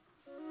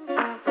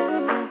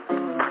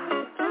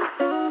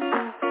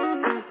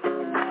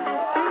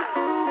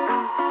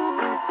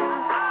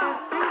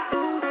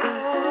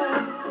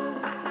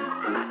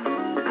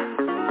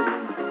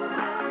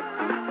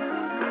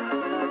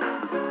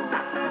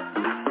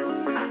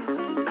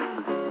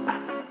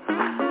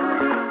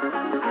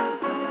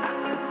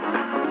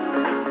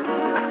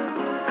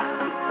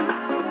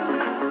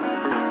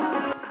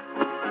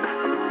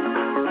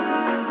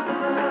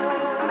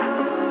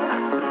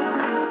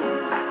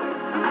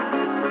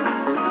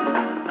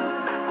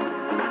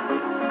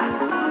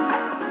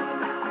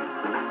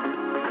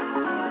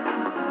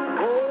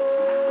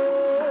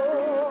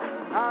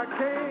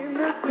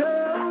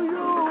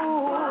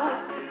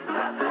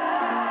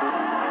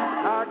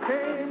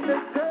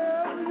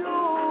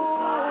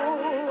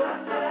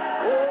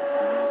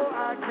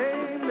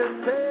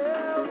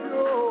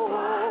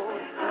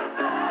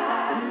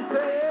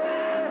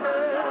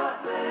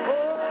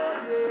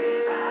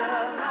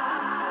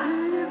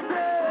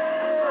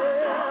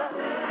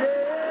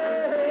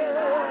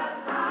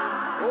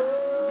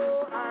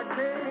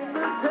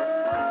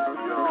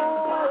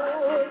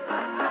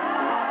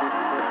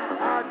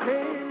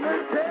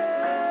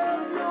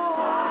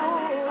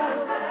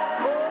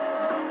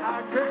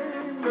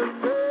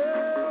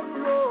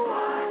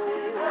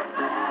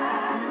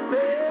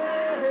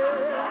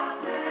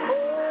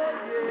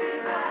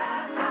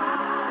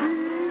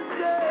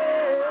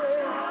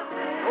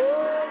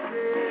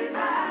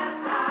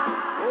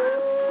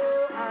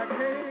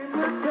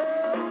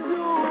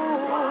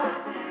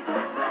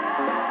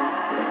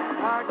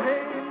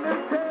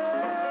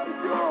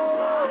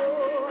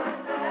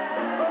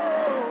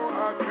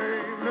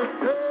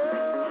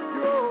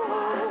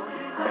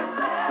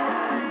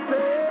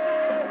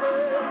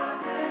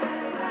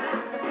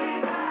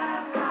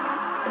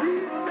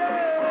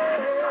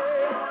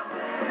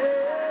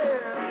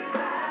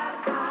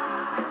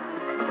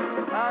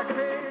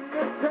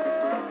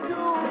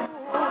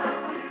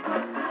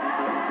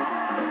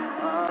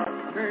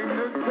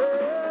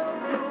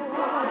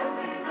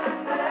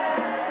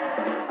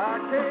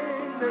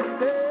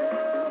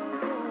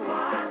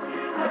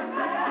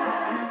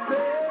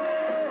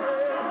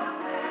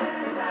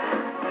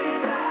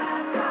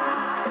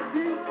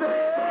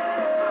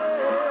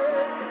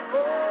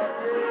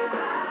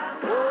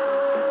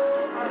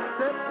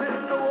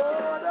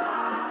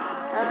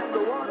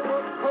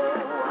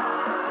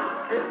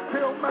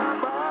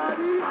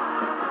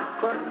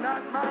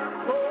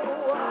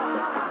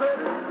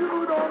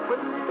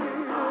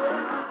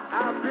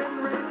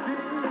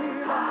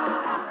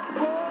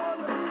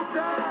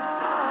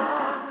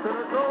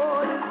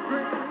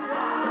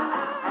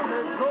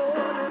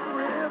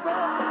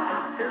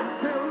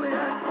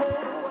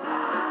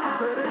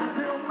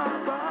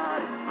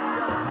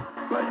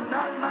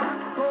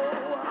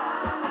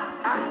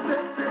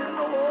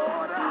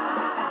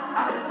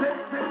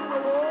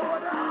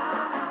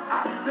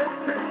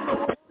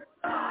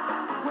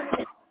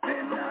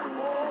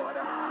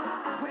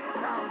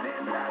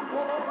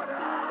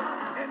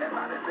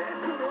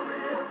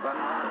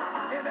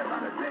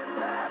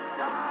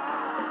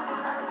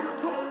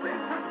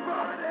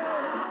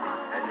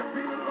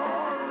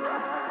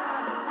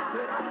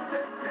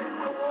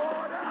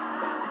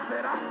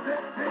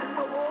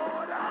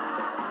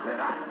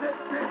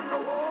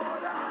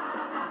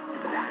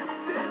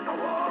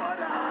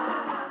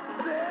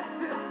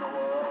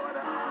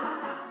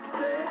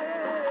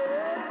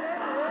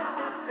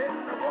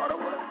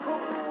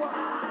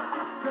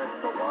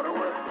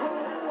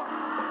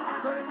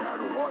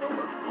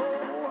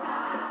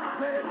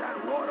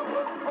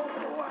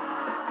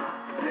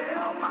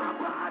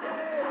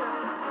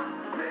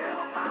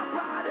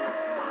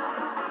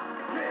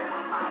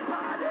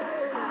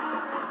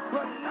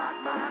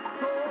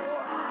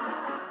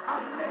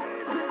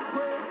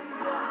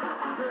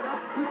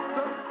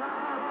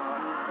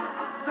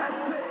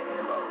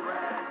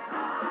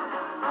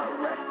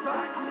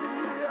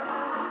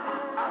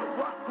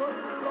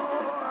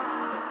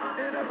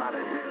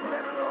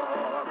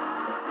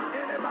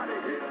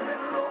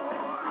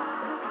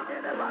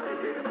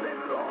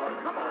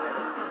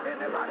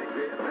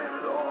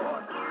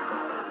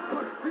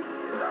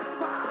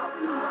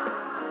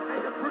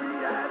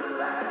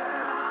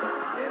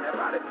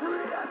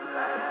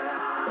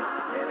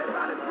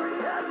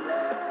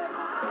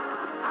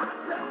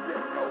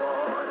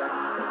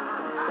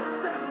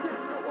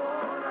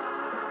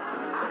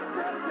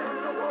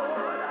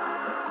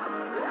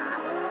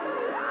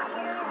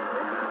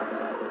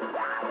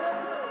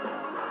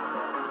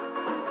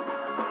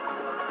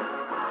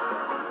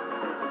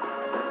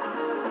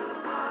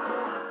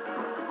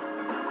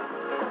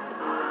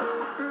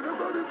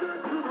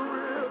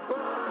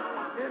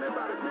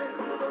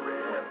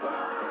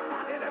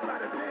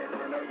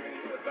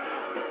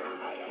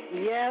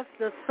 Yes,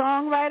 the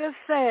songwriter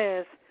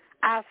says,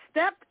 I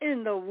stepped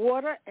in the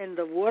water and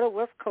the water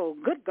was cold.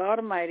 Good God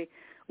Almighty.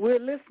 We're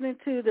listening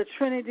to the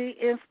Trinity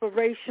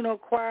Inspirational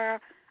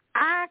Choir.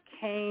 I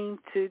came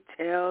to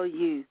tell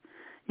you.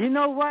 You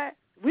know what?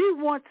 We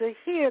want to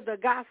hear the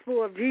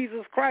gospel of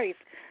Jesus Christ.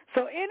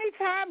 So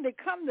anytime they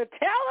come to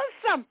tell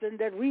us something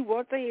that we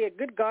want to hear,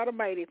 good God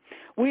Almighty,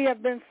 we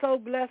have been so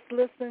blessed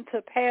listening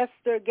to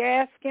Pastor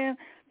Gaskin.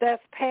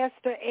 That's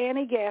Pastor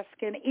Annie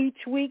Gaskin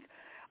each week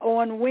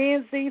on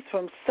Wednesdays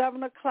from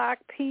 7 o'clock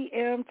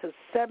p.m. to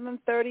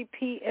 7:30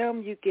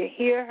 p.m. You can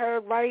hear her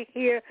right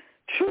here.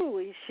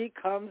 Truly, she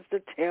comes to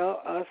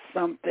tell us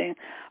something.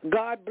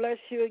 God bless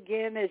you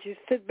again as you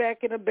sit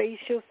back and abase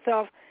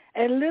yourself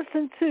and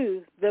listen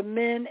to the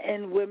men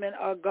and women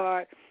of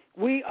God.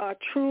 We are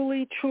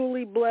truly,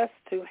 truly blessed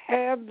to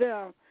have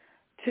them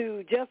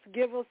to just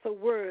give us a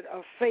word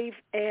of faith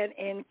and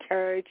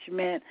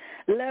encouragement.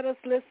 Let us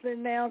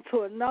listen now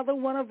to another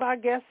one of our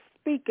guest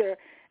speakers.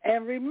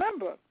 And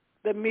remember,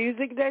 the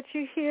music that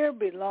you hear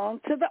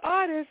belongs to the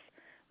artist.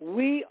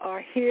 We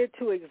are here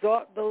to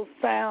exalt those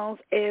sounds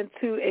and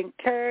to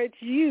encourage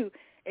you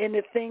in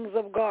the things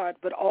of God.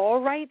 But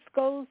all rights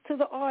goes to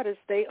the artist.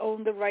 They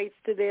own the rights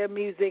to their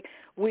music.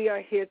 We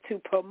are here to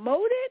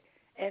promote it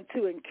and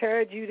to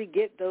encourage you to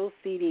get those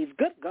CDs.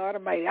 Good God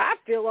Almighty, I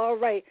feel all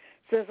right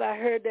since I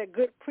heard that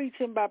good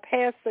preaching by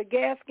Pastor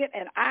Gaskin,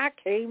 and I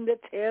came to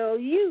tell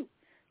you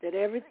that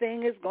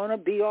everything is going to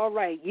be all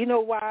right. You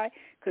know why?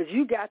 Because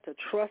you got to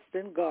trust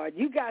in God.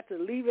 You got to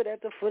leave it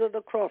at the foot of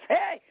the cross.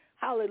 Hey,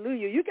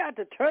 hallelujah. You got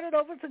to turn it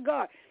over to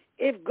God.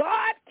 If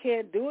God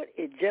can't do it,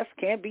 it just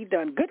can't be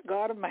done. Good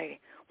God Almighty.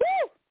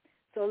 Woo!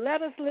 So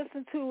let us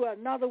listen to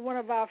another one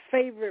of our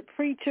favorite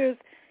preachers.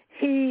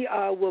 He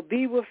will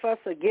be with us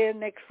again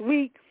next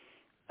week.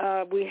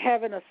 We're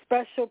having a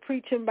special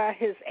preaching by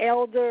his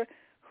elder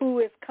who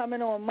is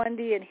coming on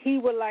Monday, and he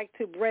would like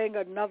to bring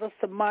another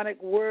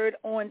sermonic word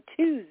on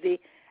Tuesday,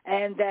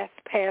 and that's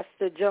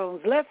Pastor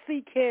Jones. Let's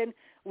see, can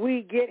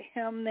we get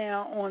him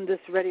now on this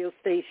radio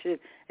station?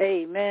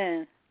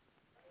 Amen.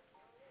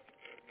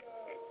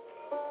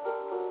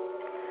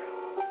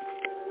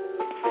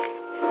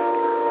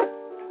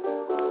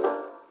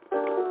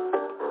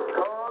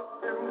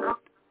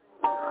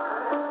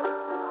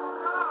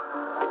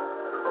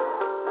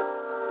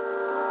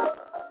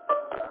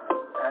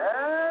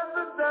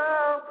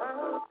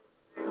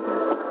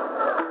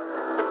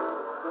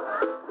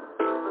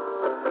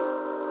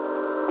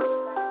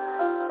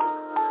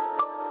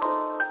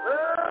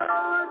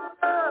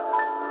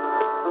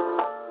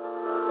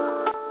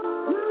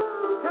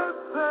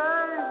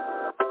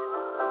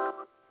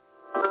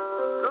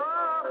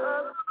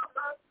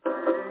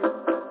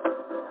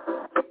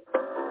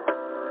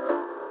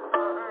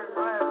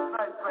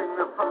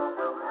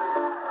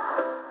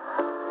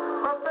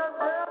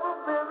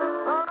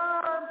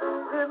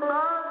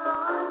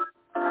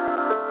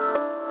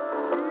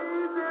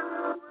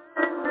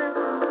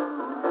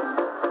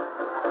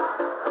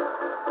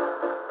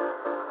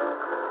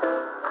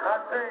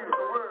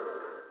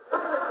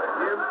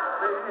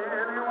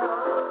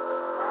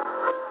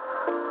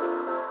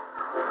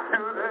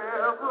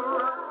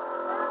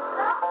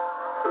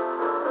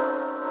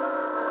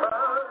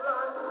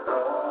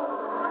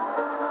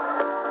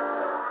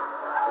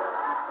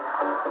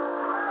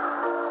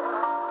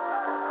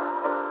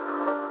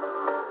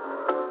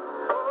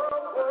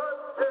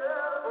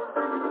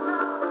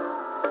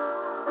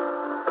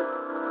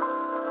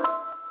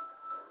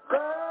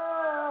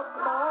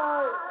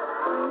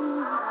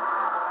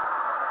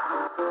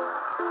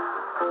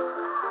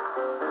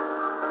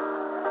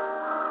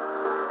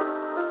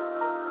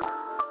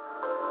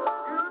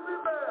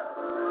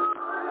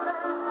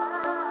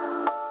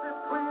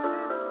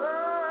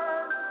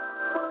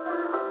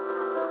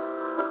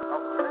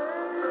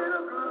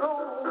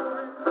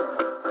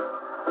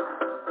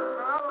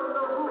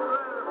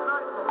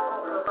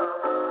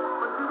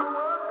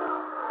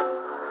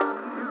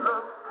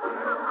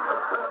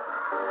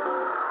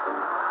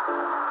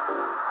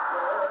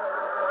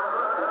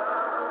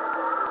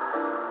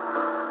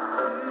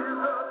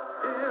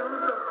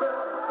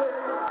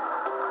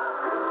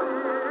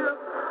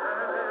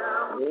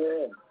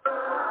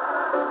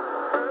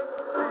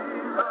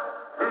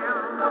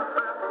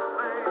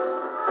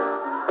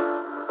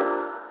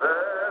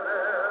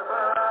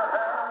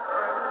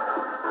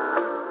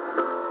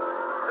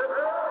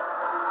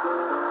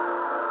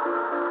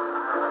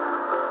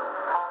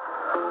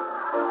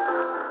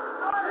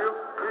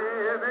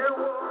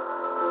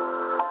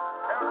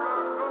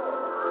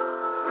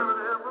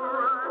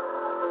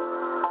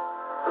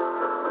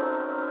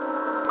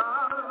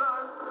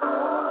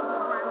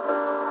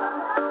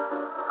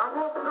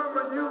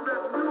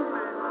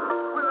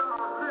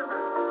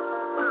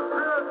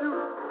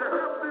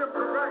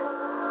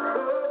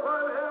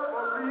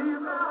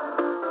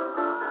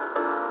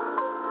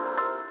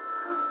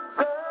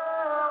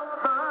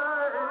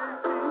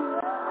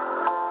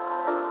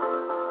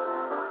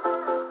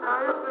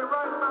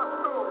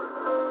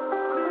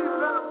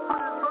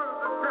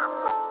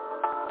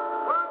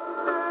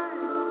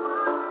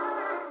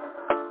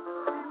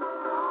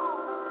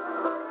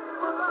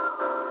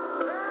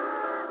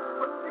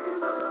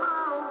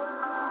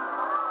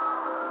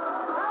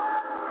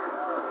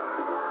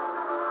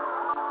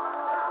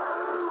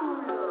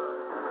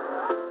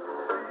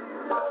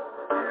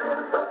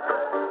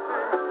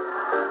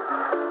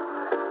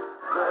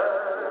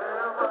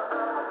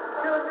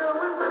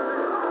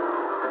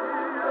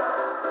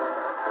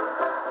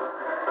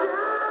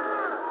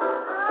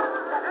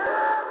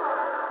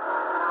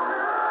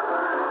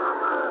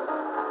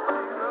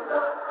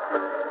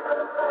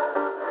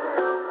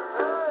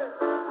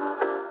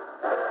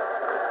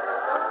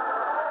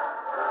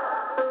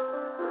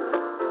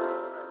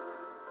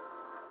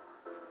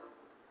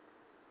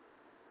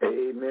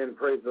 Amen.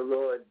 Praise the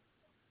Lord.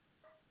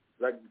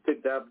 I'd like to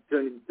take the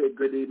opportunity to say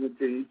good evening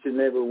to each and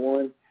every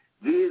one.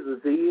 Jesus,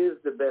 he is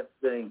the best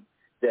thing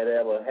that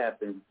ever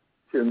happened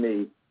to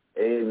me.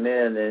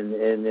 Amen. And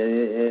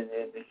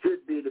it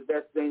should be the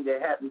best thing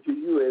that happened to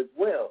you as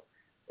well.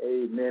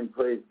 Amen.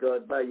 Praise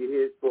God. Bow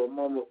your heads for a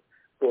moment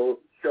for a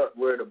short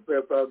word of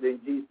prayer. Father, in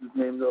Jesus'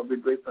 name, Lord, be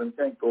grateful and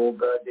thankful, oh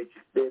God, that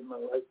you spared my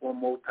life one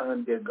more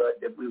time, dear God,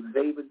 that we was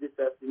able this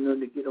afternoon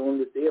to get on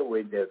this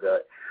airway, dear God.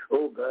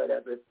 Oh God, I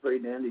just pray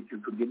now that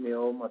you forgive me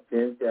all my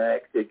sins. I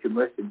ask that your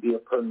mercy be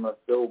upon my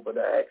soul, but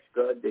I ask,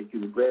 God, that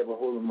you would grab a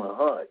hold of my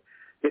heart,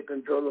 take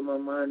control of my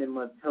mind and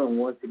my tongue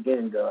once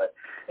again, God,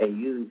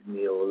 and use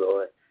me, oh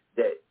Lord,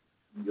 that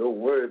your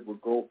word will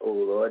go, oh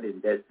Lord,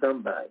 and that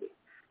somebody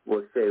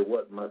will say,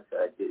 what must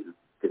I do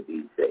to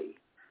be saved?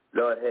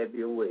 Lord, have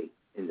your way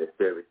in the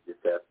service this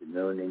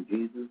afternoon. In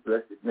Jesus'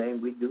 blessed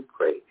name we do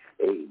pray.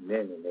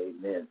 Amen and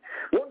amen.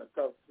 I want to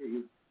talk to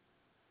you.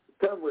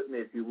 Come with me,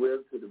 if you will,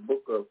 to the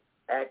book of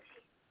Acts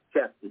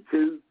chapter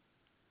 2,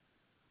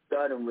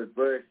 starting with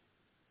verse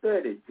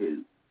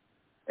 32.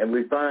 And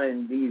we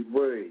find these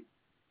words,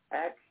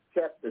 Acts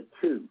chapter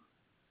 2,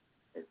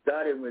 and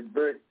starting with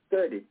verse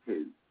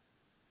 32.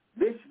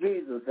 This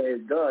Jesus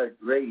has God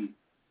raised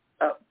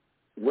up,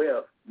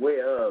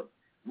 whereof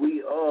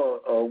we all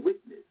are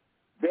witness.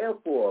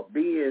 Therefore,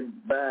 being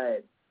by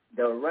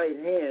the right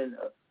hand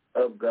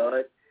of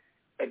God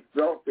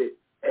exalted,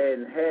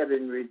 and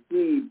having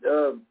received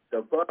of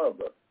the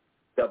Father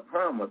the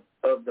promise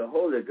of the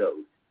Holy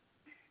Ghost,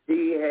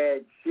 he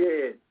had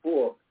shared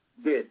forth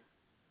this,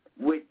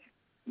 which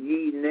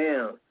ye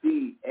now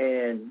see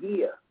and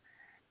hear.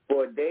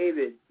 For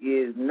David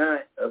is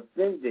not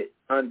ascended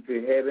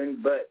unto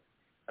heaven, but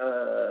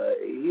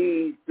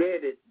he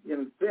said it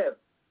himself.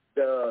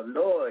 The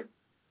Lord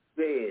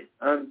said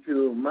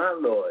unto my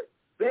Lord,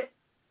 sit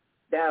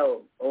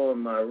thou on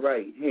my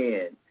right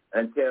hand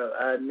until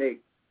I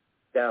make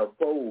thy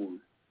foes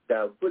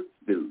thy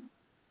footstool.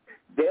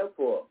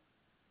 Therefore,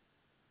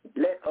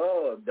 let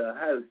all the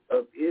house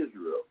of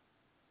Israel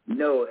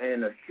know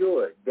and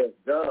assure that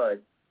God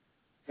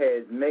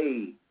has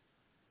made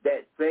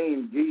that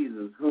same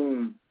Jesus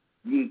whom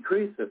ye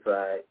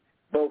crucified,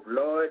 both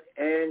Lord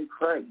and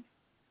Christ.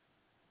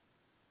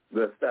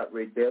 We'll stop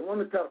right there. I want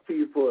to talk to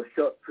you for a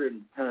short period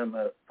of time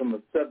from a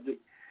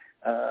subject,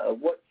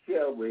 what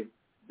shall we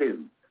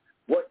do?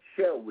 What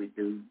shall we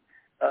do?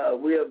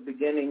 We are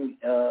beginning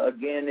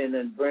again in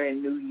a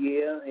brand new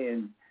year,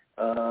 and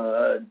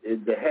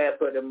the half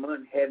of the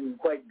month hasn't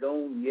quite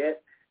gone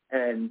yet,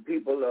 and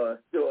people are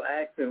still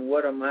asking,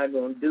 what am I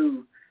going to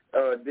do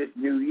this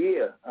new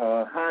year?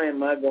 How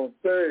am I going to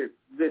serve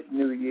this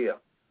new year?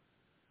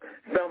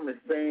 Some are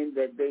saying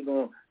that they're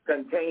going to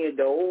continue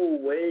the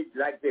old ways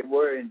like they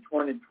were in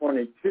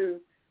 2022.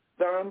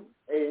 Some,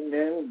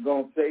 amen,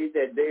 going to say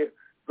that they're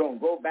going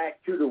to go back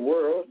to the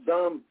world.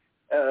 Some,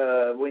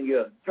 when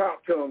you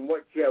talk to them,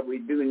 what shall we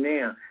do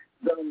now?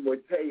 Some will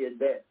tell you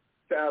that,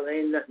 child,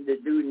 ain't nothing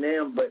to do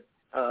now, but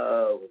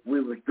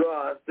we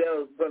withdraw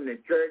ourselves from the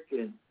church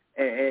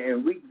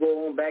and we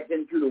go on back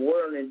into the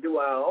world and do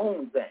our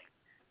own thing.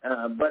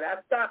 But I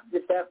stopped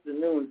this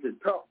afternoon to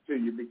talk to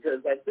you because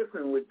I'm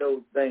different with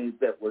those things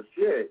that were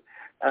shared.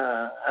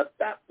 I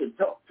stopped to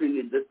talk to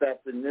you this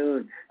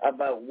afternoon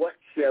about what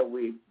shall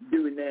we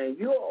do now.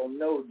 You all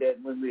know that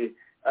when we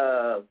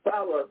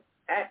follow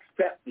Acts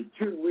chapter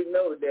 2, we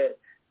know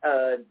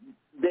that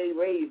they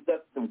raised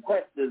up some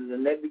questions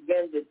and they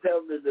began to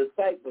tell the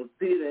disciples,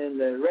 Peter and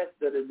the rest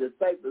of the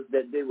disciples,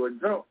 that they were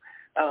drunk.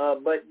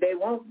 But they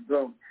weren't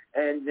drunk.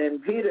 And then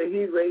Peter,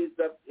 he raised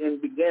up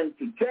and began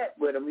to chat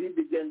with them. He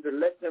began to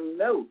let them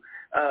know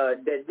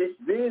that this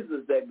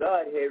Jesus that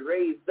God had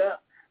raised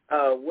up,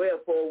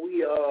 wherefore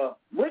we are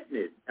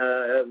witness.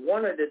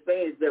 One of the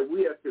things that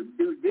we have to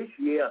do this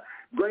year,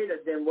 greater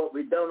than what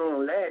we done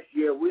on last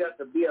year, we have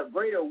to be a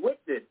greater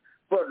witness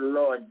for the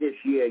Lord this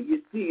year.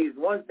 You see, it's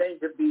one thing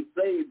to be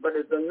saved, but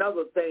it's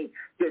another thing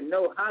to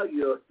know how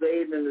you're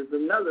saved, and it's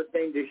another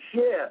thing to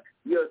share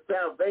your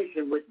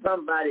salvation with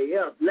somebody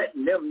else,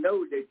 letting them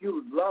know that you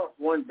was lost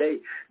one day.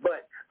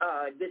 But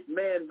this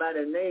man by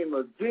the name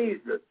of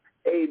Jesus,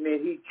 amen,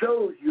 he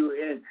chose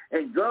you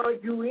and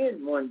drawed you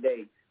in one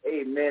day.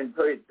 Amen.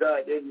 Praise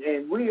God.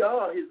 And we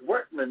are his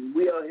workmen.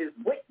 We are his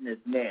witness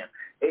now.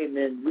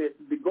 Amen. We're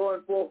to be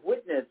going forth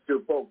witness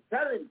to folks,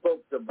 telling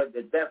folks about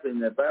the death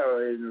and the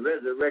burial and the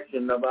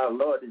resurrection of our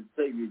Lord and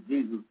Savior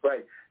Jesus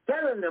Christ.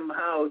 Telling them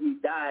how he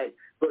died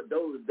for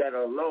those that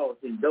are lost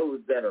and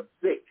those that are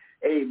sick.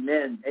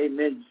 Amen.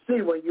 Amen.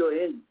 See, when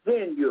you're in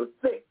sin, you're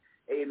sick.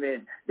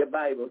 Amen. The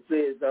Bible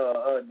says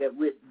that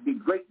we're to be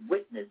great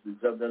witnesses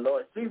of the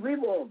Lord. See, we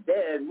weren't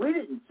there, and we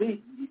didn't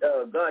see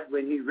God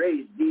when he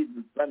raised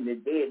Jesus from the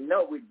dead.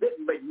 No, we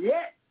didn't, but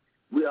yet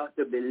we ought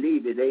to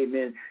believe it.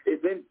 Amen.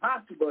 It's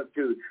impossible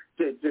to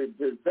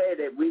say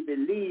that we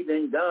believe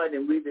in God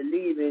and we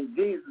believe in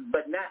Jesus,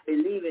 but not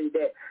believing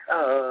that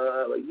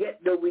yet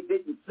though we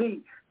didn't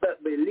see,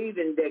 but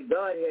believing that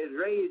God has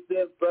raised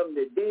him from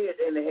the dead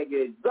and has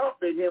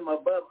exalted him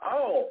above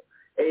all.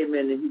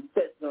 Amen. And he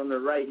sits on the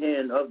right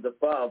hand of the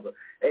Father.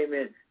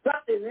 Amen.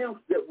 Something else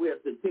that we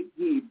have to take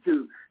heed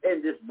to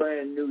in this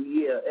brand new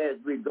year as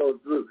we go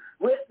through.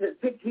 We have to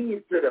take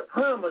heed to the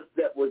promise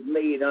that was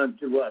made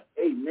unto us.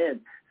 Amen.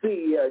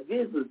 See,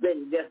 Jesus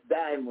didn't just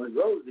die and was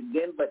rose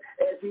again, but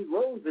as he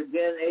rose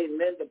again,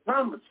 amen, the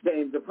promise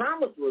came. The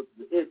promise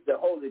is the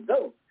Holy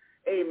Ghost.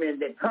 Amen,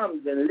 that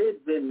comes and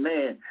lives in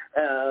man,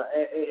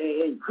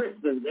 in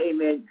Christians,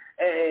 amen,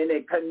 and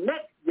it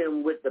connects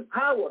them with the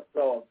power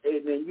source,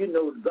 amen. You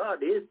know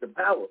God is the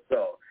power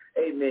source,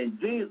 amen.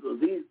 Jesus,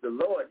 he's the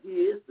Lord. He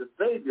is the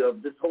Savior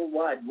of this whole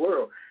wide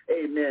world,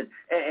 amen.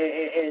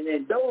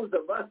 And those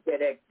of us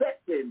that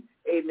accept him,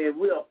 amen,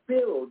 we are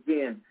filled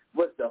again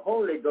with the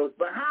Holy Ghost.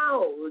 But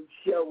how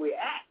shall we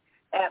act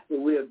after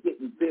we are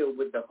getting filled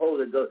with the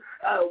Holy Ghost?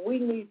 We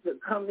need to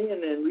come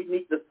in and we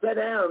need to sit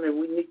down and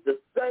we need to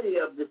study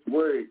of this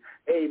word,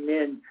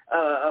 amen,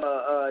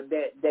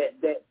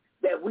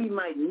 that we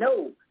might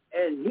know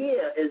and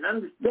hear and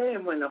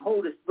understand when the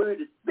Holy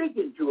Spirit is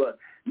speaking to us.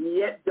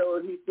 Yet though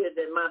he said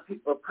that my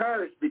people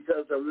perish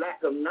because of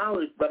lack of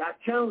knowledge, but I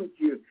challenge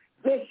you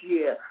this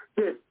year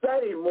to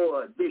study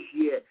more this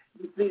year.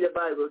 You see, the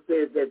Bible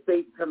says that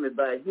faith cometh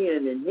by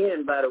hearing and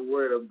hearing by the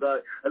word of God.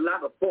 A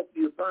lot of folk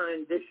you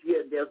find this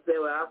year, they'll say,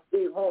 well, I'll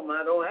stay home.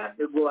 I don't have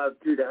to go out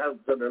to the house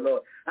of the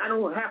Lord. I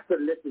don't have to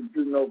listen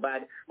to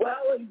nobody.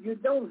 Well, you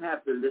don't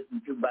have to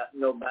listen to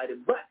nobody,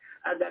 but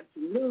I got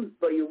some news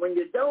for you. When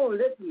you don't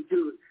listen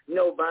to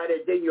nobody,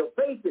 then your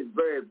faith is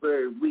very,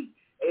 very weak.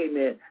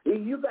 Amen.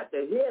 You got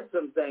to hear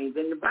some things.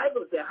 And the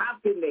Bible says, how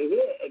can they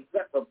hear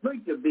except a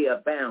preacher be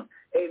abound?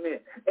 Amen.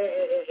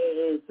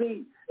 And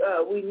see,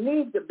 we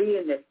need to be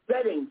in the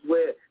settings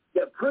where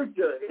the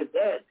preacher is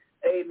at,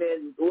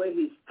 amen, where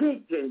he's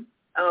teaching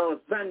on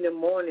Sunday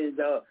mornings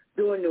or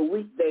during the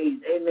weekdays,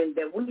 amen,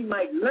 that we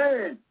might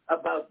learn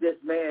about this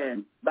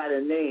man by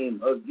the name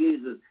of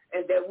Jesus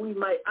and that we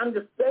might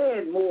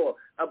understand more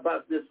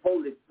about this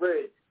Holy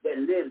Spirit that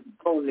lives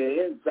on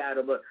the inside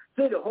of us.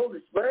 See, the Holy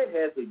Spirit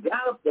has a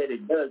job that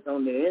it does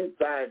on the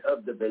inside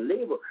of the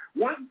believer.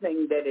 One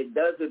thing that it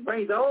does, it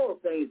brings all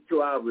things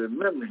to our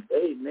remembrance.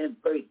 Amen.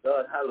 Praise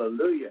God.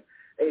 Hallelujah.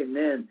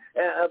 Amen.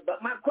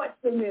 But my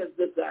question is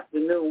this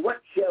afternoon,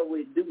 what shall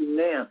we do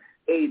now?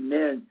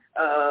 Amen.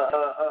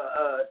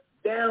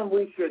 Now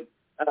we should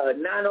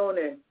not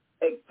only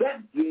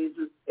accept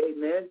Jesus,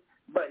 amen,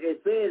 but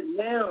it says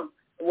now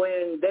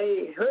when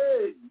they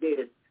heard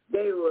this,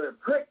 they were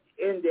pricked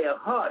in their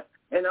heart.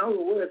 In other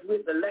words, we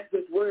have to let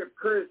this word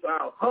curse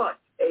our hearts,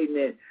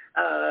 amen,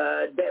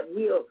 that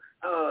we'll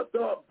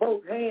throw up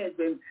both hands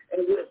and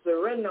we'll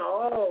surrender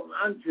all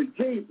unto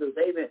Jesus,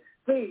 amen.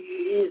 See,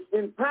 it's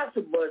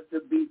impossible to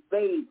be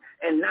saved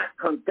and not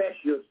confess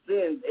your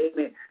sins,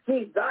 amen.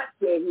 See, God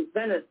said he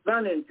sent his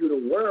son into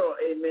the world,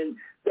 amen,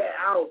 that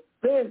our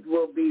sins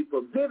will be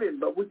forgiven,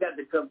 but we got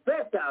to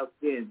confess our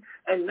sins.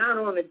 And not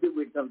only do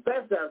we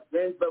confess our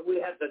sins, but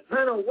we have to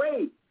turn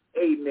away,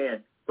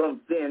 amen,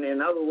 from sin.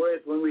 In other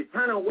words, when we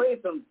turn away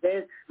from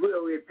sin,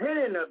 we're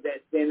repenting of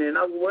that sin. In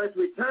other words,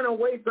 we turn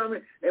away from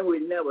it and we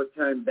never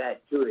turn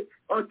back to it.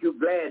 Aren't you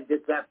glad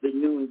this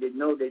afternoon to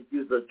know that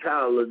you're a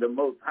child of the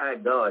Most High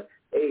God?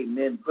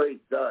 Amen. Praise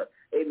God.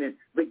 Amen.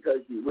 Because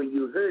when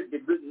you heard the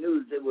good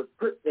news, it was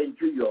put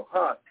into your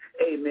heart.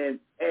 Amen.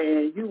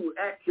 And you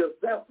ask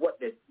yourself, what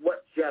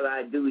shall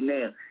I do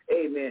now?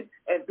 Amen.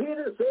 And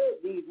Peter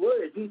said these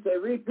words. He said,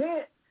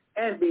 repent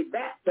and be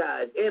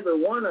baptized,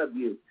 every one of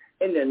you,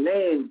 in the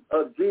name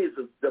of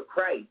Jesus the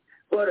Christ,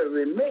 for the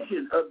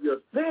remission of your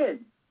sins,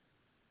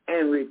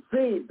 and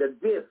receive the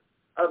gift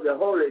of the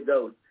Holy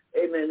Ghost.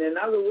 Amen. In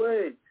other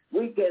words,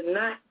 we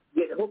cannot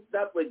get hooked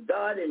up with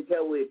God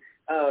until we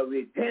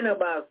repent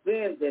of our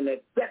sins and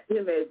accept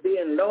him as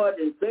being Lord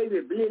and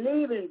Savior,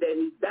 believing that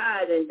he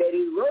died and that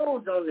he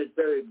rose on the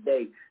third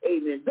day.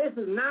 Amen. This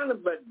is none of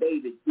what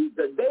David sees.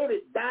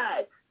 David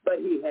died, but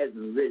he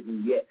hasn't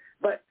risen yet.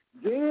 But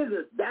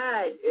Jesus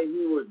died and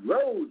he was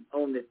rose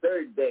on the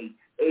third day.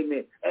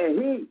 Amen. And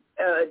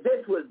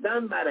this was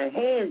done by the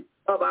hand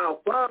of our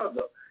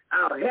Father,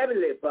 our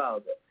Heavenly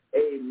Father.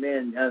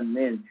 Amen.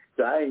 Amen.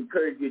 So I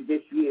encourage you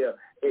this year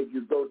as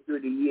you go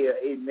through the year,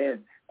 amen.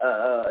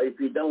 If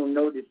you don't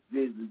notice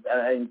Jesus,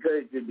 I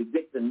encourage you to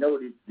get to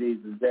notice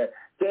Jesus.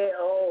 Say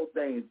all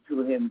things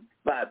to him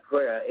by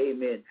prayer,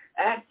 amen.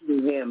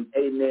 Asking him,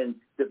 amen,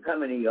 to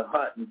come into your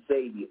heart and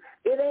save you.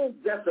 It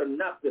ain't just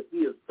enough to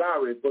feel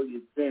sorry for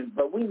your sins,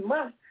 but we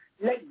must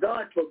let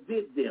God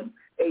forgive them,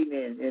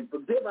 amen, and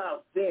forgive our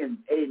sins,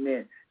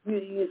 amen.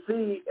 You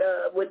see,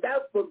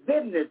 without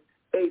forgiveness,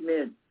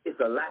 amen, it's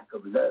a lack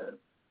of love.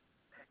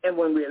 And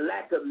when we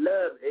lack of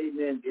love,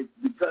 amen, it's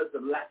because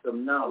of lack of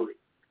knowledge.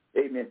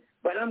 Amen.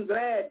 But I'm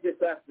glad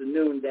this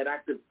afternoon that I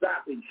could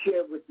stop and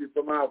share with you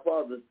from our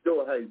Father's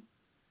storehouse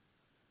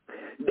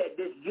that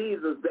this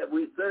Jesus that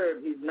we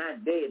serve, he's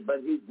not dead, but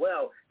he's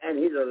well and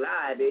he's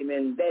alive.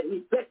 Amen. That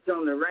he sits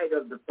on the right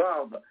of the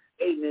Father.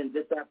 Amen.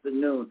 This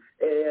afternoon.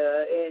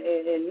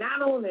 And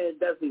not only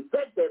does he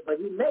sit there, but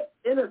he makes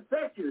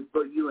intercessions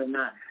for you and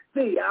I.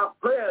 See, our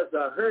prayers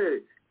are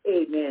heard.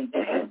 Amen.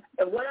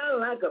 And what I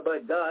like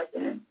about God,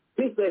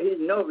 he said said he's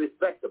no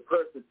respect of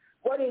person.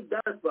 What he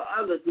does for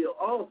others, he'll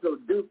also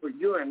do for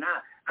you and I.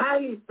 How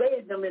he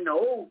saved them in the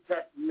Old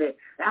Testament,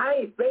 how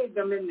he saved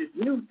them in this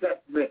New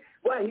Testament.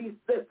 Well, he's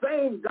the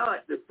same God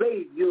to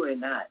save you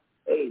and I.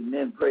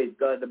 Amen. Praise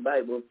God. The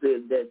Bible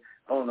says that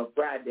on a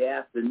Friday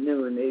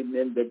afternoon,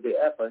 amen, that they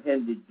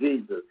apprehended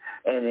Jesus.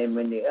 And then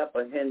when they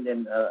apprehended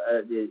him,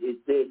 it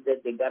said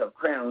that they got a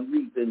crown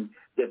wreath and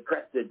they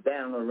pressed it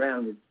down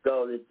around his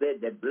skull. It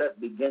said that blood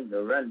began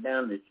to run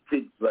down his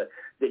cheeks, but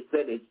they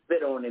said they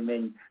spit on him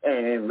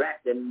and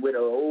wrapped him with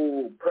an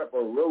old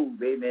purple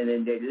robe, amen,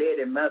 and they led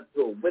him out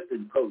to a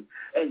whipping post,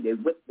 and they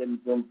whipped him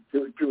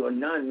to a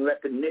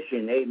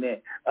non-recognition, amen.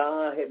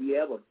 Have you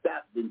ever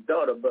stopped and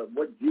thought about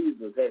what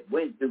Jesus had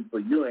went through for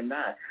you and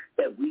I,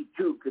 that we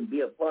too can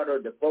be a part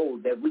of the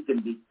fold, that we can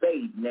be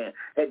saved now?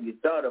 Have you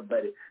thought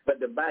about it? But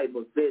the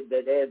Bible says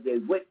that as they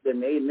whipped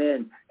him,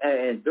 amen,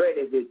 and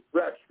threaded his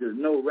flesh to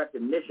no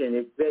recognition,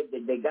 it said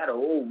that they got an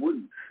old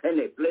wood and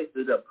they placed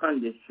it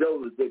upon his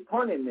shoulders. They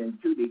pointed him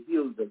into the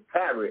hills of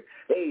Calvary.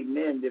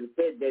 Amen. They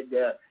said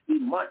that he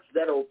marched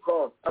that old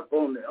cross up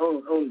on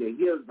the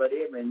hills, but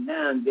every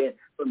now and then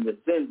from the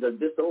sins of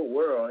this old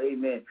world,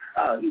 amen,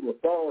 he will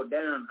fall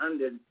down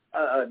under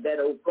that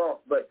old cross.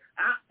 But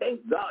I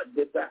thank God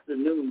this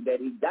afternoon that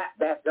he got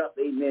back up,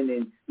 amen,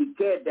 and he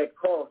carried that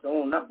cross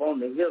on up on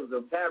the hills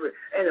of Calvary.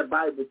 And the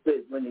Bible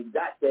says when he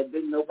got there,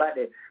 didn't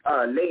nobody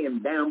lay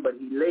him down, but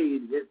he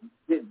laid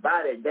his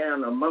body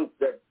down amongst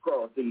that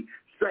cross. He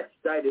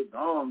stretched out his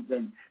arms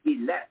and he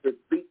lapped his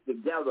feet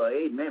together.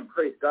 Amen.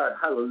 Praise God.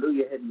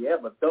 Hallelujah. Have you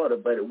ever thought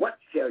about it? What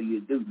shall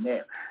you do now?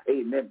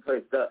 Amen.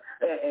 Praise God.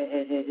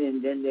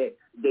 And then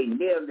they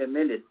nailed him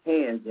in his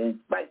hands and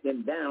spiked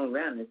him down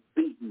around his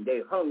feet, and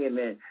they hung him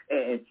and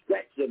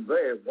stretched him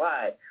very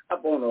wide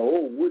up on an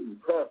old wooden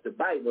cross. The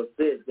Bible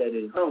says that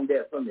he hung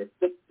there from the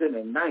 6th to the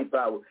 9th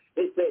hour.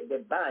 It said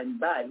that by and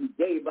by he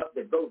gave up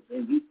the ghost,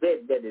 and he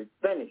said that it's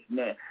finished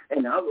now.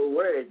 In other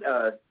words,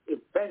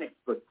 it's finished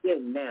for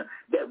sin now,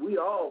 that we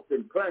all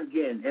can plunge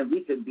in and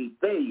we can be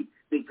saved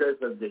because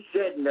of the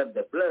shedding of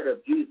the blood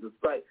of Jesus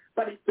Christ.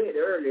 But it said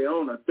early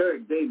on a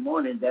third day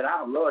morning that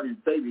our Lord and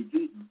Savior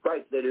Jesus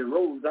Christ, that it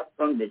rose up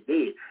from the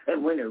dead.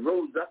 And when it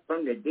rose up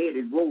from the dead,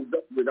 it rose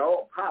up with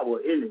all power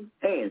in his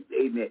hands.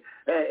 Amen.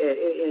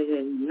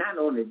 And not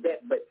only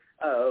that, but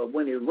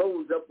when he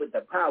rose up with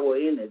the power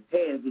in his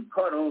hands, he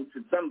caught on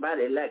to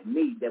somebody like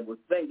me that was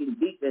sinking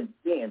deep in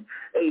sin.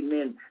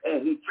 Amen.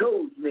 And he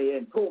chose me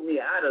and pulled me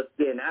out of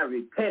sin. I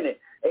repented.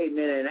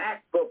 Amen. And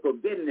asked for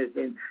forgiveness.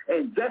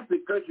 And just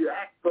because you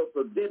ask for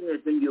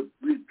forgiveness and you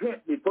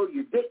repent before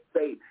you get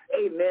saved,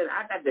 amen,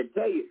 I got to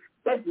tell you,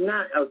 that's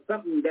not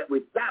something that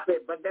we stop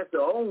at, but that's an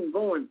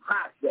ongoing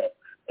process.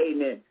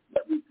 Amen.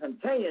 That we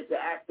continue to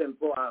ask him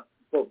for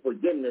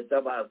forgiveness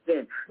of our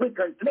sins. We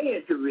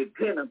continue to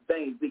repent of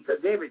things because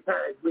every time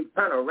we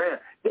turn around,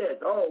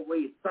 there's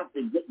always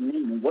something getting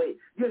in the way.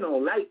 You know,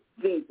 life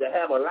seems to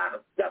have a lot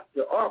of stuff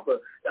to offer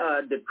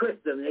the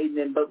Christian,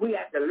 amen, but we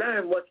have to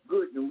learn what's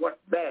good and what's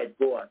bad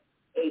for us.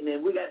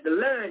 Amen. We got to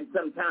learn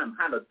sometimes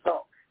how to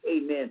talk.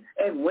 Amen.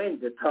 And when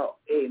to talk.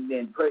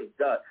 Amen. Praise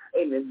God.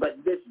 Amen. But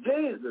this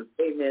Jesus,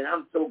 amen,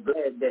 I'm so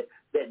glad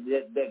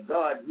that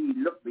God, he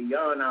looked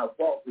beyond our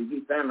faults and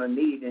he found a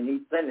need and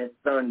he sent his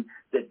son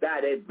to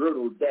die that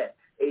brutal death.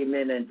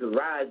 Amen. And to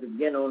rise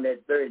again on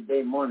that third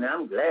day morning.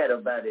 I'm glad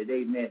about it.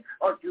 Amen.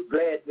 Aren't you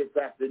glad this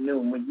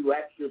afternoon when you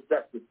ask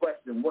yourself the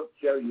question, what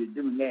shall you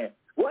do now?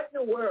 What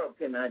in the world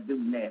can I do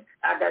now?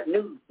 I got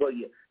news for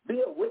you.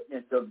 Be a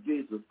witness of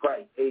Jesus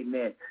Christ.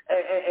 Amen.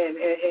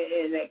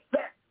 And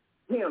accept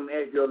him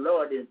as your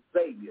Lord and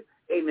Savior.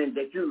 Amen.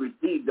 That you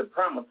receive the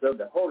promise of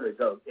the Holy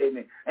Ghost.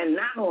 Amen. And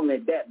not only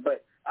that,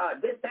 but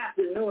this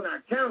afternoon I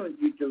challenge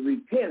you to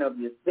repent of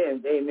your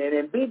sins. Amen.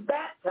 And be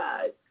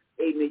baptized.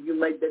 Amen. You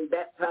may have been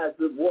baptized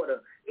with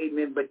water.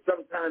 Amen. But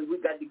sometimes we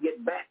got to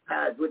get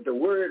baptized with the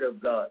Word of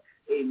God.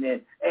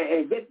 Amen.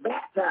 And get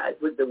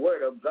baptized with the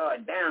Word of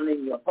God down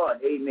in your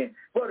heart. Amen.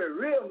 For the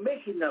real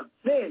mission of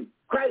sin,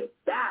 Christ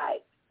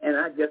died. And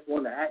I just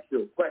want to ask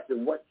you a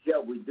question. What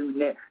shall we do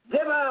now?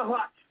 Give our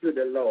hearts to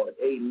the Lord.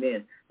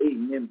 Amen.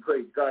 Amen.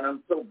 Praise God.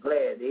 I'm so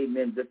glad,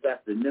 amen, this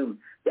afternoon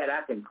that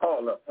I can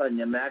call upon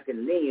him. I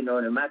can lean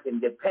on him. I can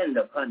depend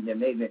upon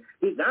him. Amen.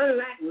 He's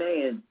unlike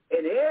man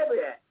in every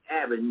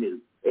avenue.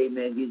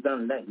 Amen. He's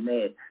unlike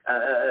man.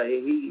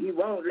 He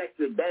won't let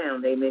you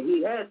down. Amen.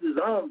 He has his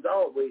arms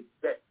always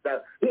stretched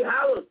out. He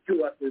hollers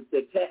to us and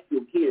says, cast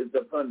your cares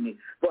upon me,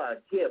 for I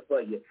care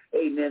for you.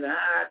 Amen.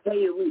 I tell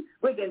you,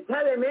 we can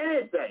tell him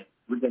anything.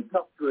 We can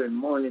talk to him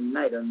morning,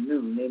 night, or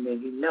noon.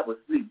 Amen. He never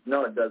sleeps,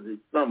 nor does he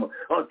slumber.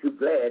 Aren't you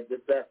glad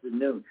this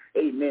afternoon,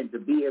 amen, to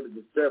be able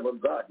to serve a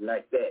God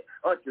like that?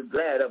 Aren't you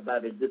glad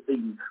about it this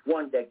evening?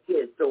 One that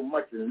cares so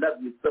much and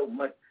loves you so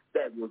much,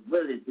 that was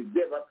willing to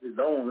give up his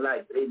own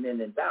life, amen,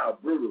 and die a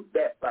brutal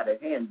death by the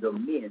hands of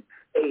men,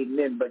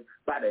 amen, but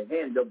by the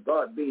hand of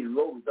God being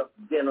rose up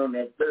again on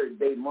that third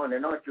day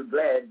morning. Aren't you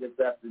glad this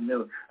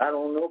afternoon? I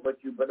don't know about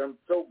you, but I'm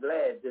so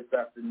glad this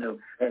afternoon.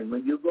 And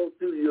when you go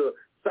through your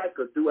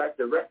cycle throughout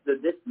the rest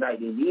of this night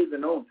and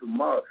even on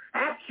tomorrow,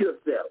 ask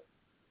yourself,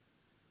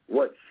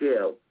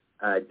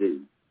 I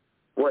do?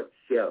 What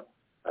shall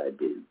I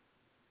do?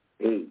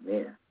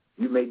 Amen.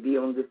 You may be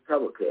on this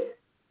telecast,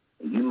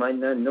 and you might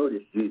not know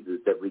this Jesus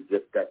that we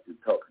just got to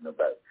talking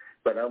about.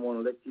 But I want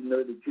to let you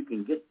know that you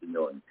can get to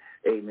know him.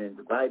 Amen.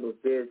 The Bible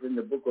says in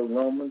the book of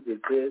Romans, it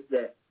says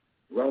that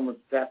Romans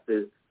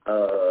chapter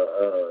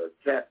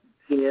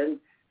 10,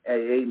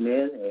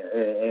 amen,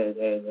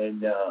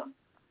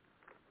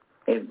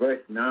 and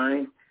verse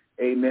 9,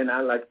 amen.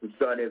 I like to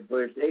start at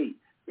verse 8.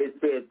 It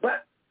says,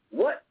 but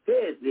what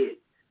says it?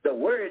 The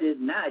word is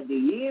nigh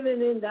thee,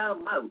 even in thy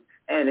mouth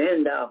and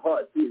in thy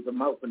heart. See, it's a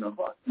mouth and a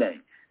heart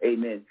thing.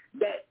 Amen.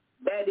 That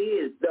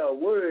is the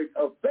word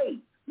of faith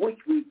which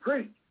we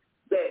preach,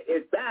 that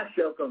if thou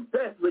shalt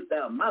confess with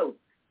thy mouth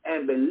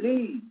and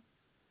believe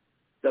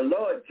the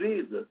Lord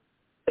Jesus,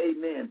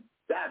 amen,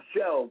 thou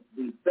shalt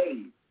be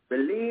saved.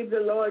 Believe the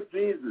Lord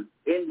Jesus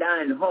in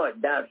thine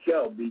heart, thou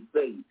shalt be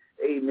saved.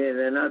 Amen.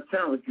 And I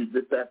challenge you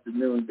this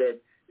afternoon that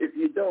if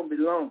you don't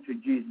belong to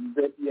Jesus,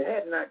 if you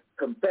have not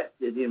confessed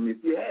him,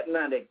 if you have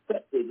not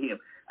accepted him,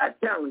 I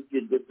challenge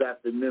you this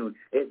afternoon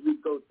as we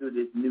go through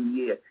this new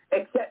year,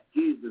 accept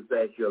Jesus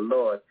as your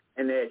Lord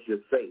and as your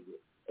Savior.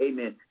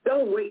 Amen.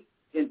 Don't wait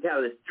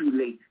until it's too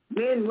late.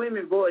 Men,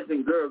 women, boys,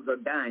 and girls are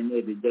dying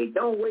every day.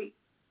 Don't wait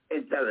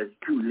until it's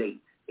too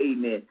late.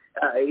 Amen.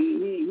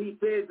 He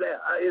says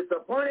that it's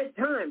appointed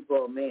time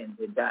for a man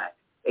to die.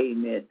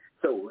 Amen.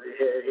 So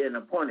an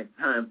appointed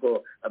time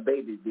for a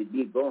baby to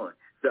be born.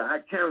 So I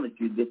challenge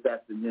you this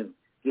afternoon,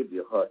 give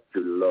your heart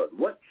to the Lord.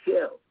 What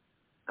shall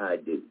I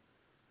do?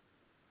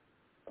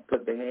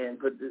 Put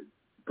David's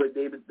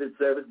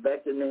service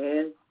back in the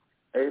hands.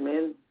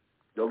 Amen.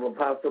 Of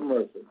Apostle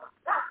Mercy.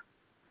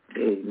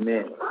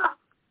 Amen.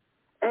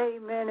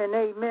 Amen and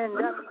amen.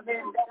 That's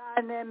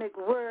a dynamic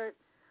word.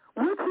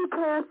 Would you,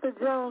 Pastor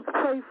Jones,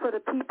 pray for the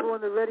people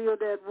on the radio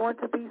that want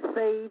to be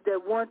saved,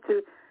 that want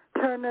to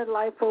turn their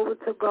life over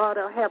to God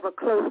or have a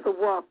closer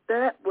walk?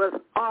 That was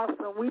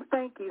awesome. We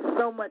thank you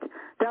so much.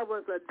 That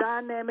was a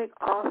dynamic,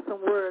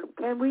 awesome word.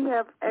 Can we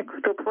have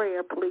extra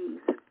prayer, please?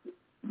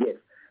 Yes.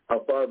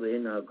 Our Father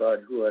and our God,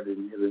 who art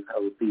in heaven,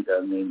 hallowed be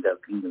thy name, thy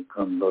kingdom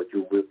come, Lord,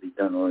 your will be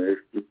done on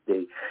earth this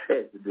day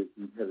as it is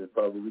in heaven.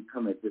 Father, we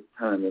come at this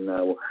time and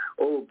hour,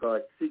 oh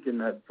God, seeking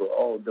out for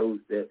all those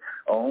that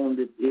are on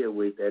this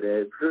airway that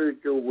have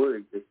heard your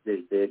word this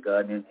day, dear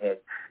God, and had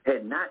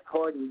not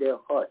hardened their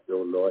hearts,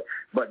 oh Lord,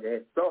 but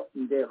had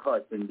softened their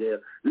hearts, and they're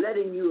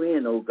letting you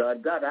in, oh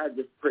God. God, I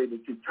just pray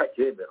that you touch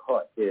every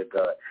heart, dear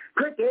God.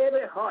 Prick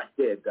every heart,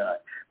 dear God.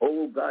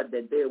 Oh God,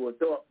 that they will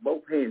throw up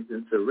both hands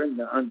and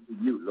surrender unto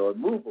you, Lord.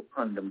 Move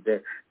upon them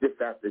this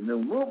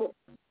afternoon. Move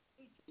upon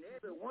each and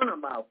every one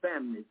of our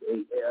families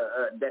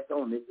that's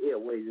on this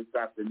airway this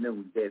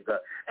afternoon, dear God.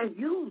 And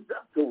use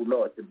us, oh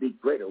Lord, to be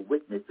greater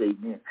witness,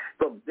 amen,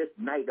 from this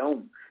night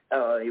on,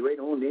 right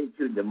on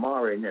into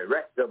tomorrow and the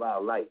rest of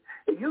our life.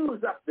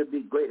 Use us to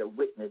be greater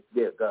witness,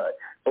 dear God.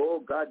 Oh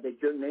God,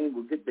 that your name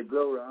will get the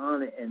glory,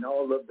 honor, and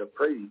all of the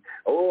praise.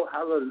 Oh,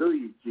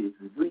 hallelujah,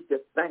 Jesus. We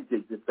just thank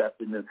you this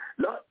afternoon.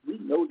 Lord, we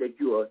know that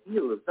you are a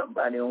healer.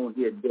 Somebody on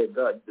here, dear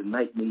God,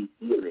 tonight needs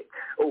healing.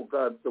 Oh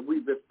God, so we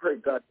just pray,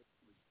 God,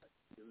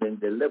 and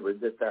deliver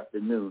this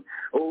afternoon.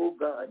 Oh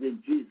God,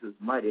 in Jesus'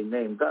 mighty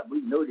name. God, we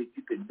know that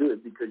you can do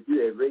it because you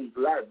have raised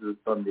Lazarus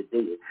from the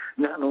dead.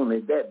 Not only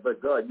that,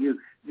 but God, you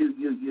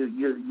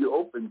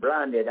open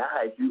blinded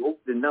eyes. You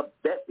open up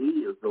deaf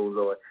ears, oh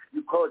Lord.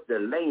 You caused the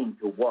lame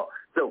to walk.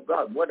 So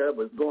God,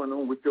 whatever's going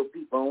on with your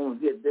people on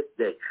here this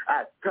day,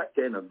 I touch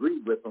and agree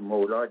with them,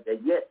 oh Lord,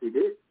 that yes, it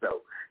is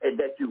so, and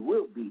that you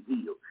will be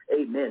healed.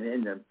 Amen.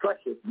 In the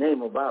precious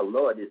name of our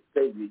Lord and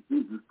Savior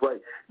Jesus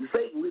Christ.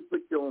 Satan, we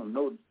put you on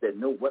notice that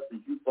no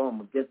weapons you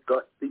form against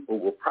God's people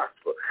will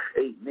prosper.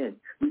 Amen.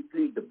 We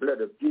plead the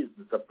blood of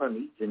Jesus upon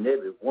each and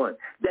every one,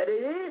 that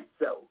it is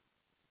so.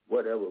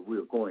 Whatever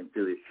we're going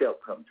through, it shall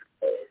come to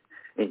pass.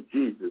 In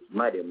Jesus'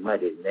 mighty,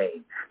 mighty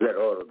name, let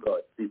all of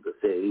God's people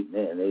say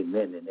amen,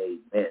 amen, and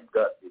amen.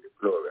 God be the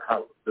glory.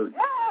 Hallelujah.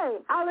 Hey,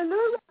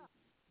 hallelujah.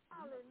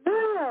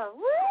 Hallelujah.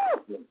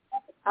 Woo!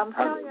 I'm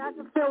telling you, I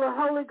can feel the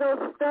Holy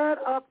Ghost stirred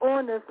up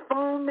on this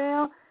phone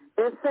now.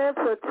 It says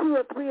for 2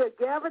 or 3 are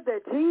gathered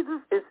that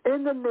Jesus is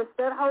in the midst.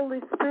 That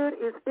Holy Spirit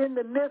is in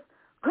the midst.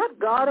 Good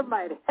God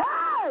Almighty.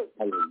 Hey!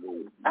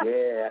 Hallelujah.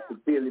 Yeah, I can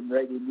feel him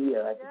right in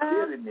here. I can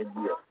feel him in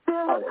here. I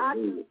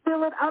can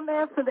feel it. I'm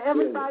asking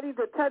everybody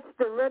to touch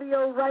the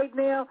radio right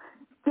now.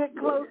 Get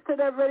close to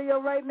that radio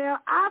right now.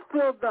 I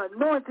feel the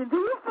anointing. Do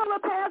you feel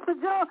it, Pastor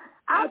Joe?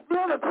 I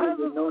feel the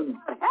presence.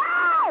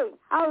 Hey!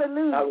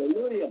 Hallelujah.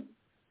 Hallelujah.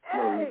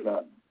 Hey!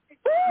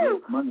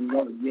 Yes, money,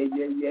 yeah.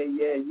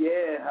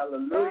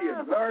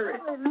 Hallelujah. Glory.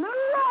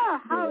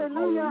 Hallelujah.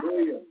 Hallelujah.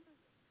 Hallelujah.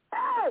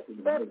 Hey,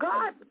 if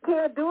God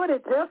can't do it,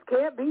 it just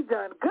can't be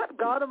done. Good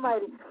God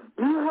Almighty.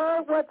 You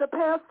heard what the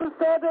pastor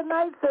said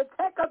tonight? Said,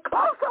 take a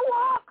closer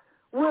walk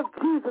with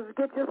Jesus.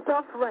 Get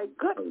yourself right.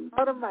 Good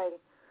God Almighty.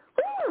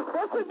 Woo,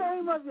 what's the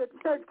name of your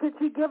church? Could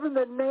you give him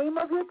the name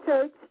of your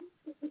church?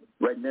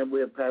 Right now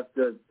we're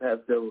Pastor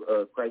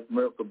Christ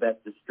Miracle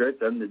Baptist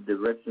Church under the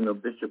direction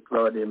of Bishop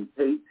Claude M.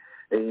 Tate.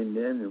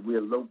 Amen. And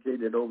we're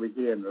located over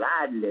here in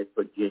Lydelet,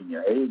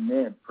 Virginia.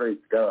 Amen. Praise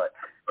God.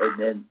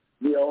 Amen.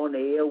 We're on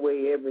the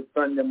airway every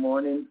Sunday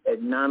morning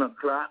at 9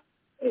 o'clock.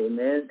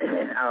 Amen.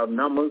 Our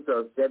numbers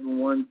are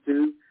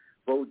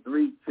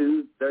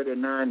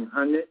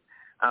 712-432-3900.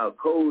 Our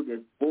code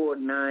is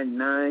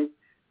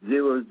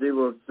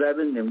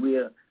 499007, and we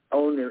are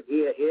on the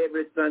air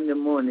every Sunday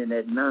morning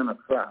at 9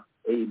 o'clock.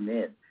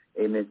 Amen.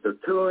 Amen. So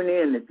tune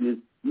in if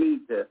you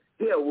need to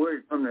hear a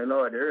word from the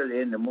Lord early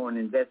in the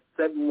morning. That's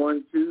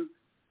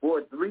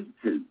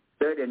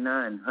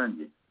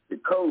 712-432-3900. The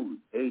code,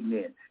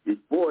 amen, is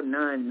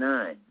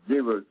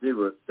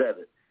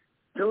 499007.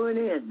 Tune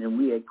in, and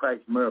we at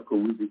Christ Miracle,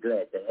 we'll be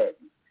glad to have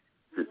you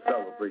to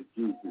celebrate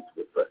Jesus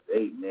with us.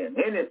 Amen.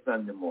 Any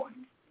Sunday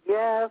morning.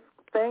 Yes,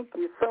 thank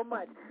you so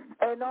much.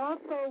 And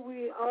also,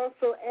 we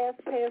also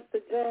asked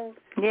Pastor Jones.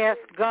 Yes,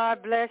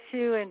 God bless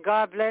you, and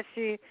God bless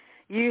you.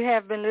 You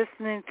have been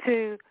listening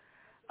to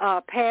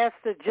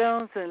Pastor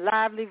Jones in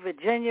Lively,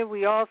 Virginia.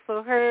 We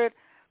also heard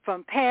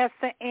from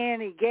Pastor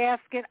Annie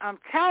Gaskin. I'm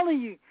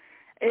telling you,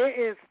 it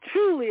is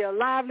truly a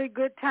lively,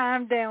 good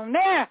time down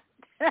there.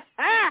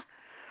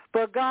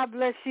 But God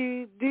bless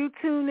you. Do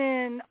tune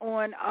in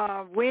on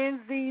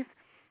Wednesdays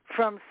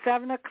from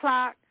 7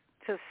 o'clock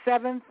to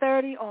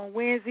 7:30 on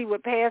Wednesday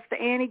with Pastor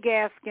Annie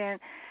Gaskin.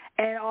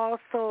 And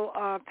also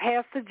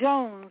Pastor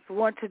Jones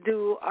want to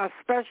do a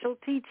special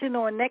teaching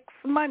on next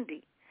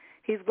Monday.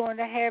 He's going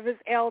to have his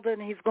elder,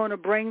 and he's going to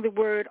bring the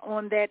word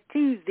on that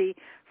Tuesday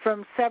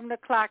from 7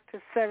 o'clock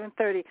to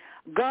 7:30.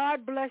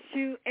 God bless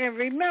you. And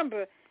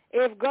remember,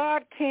 if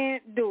God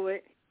can't do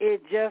it,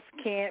 it just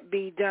can't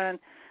be done.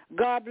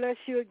 God bless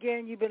you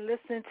again. You've been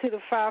listening to the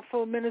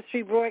Fivefold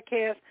Ministry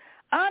broadcast.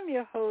 I'm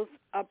your host,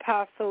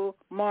 Apostle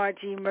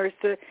Margie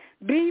Mercer.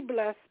 Be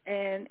blessed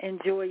and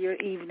enjoy your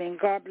evening.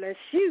 God bless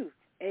you.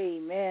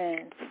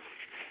 Amen.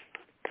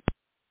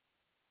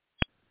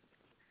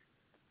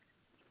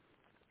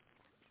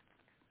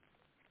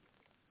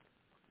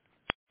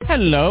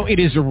 Hello, it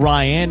is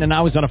Ryan, and I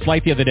was on a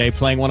flight the other day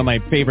playing one of my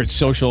favorite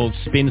social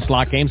spin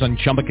slot games on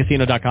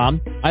ChumbaCasino.com.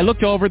 I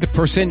looked over at the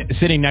person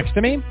sitting next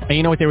to me, and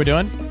you know what they were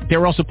doing? They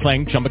were also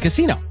playing Chumba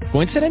Casino.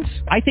 Coincidence?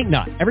 I think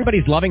not.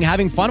 Everybody's loving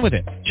having fun with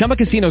it. Chumba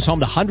Casino is home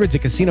to hundreds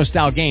of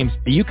casino-style games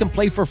that you can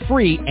play for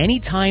free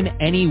anytime,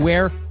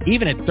 anywhere,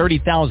 even at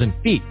 30,000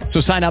 feet.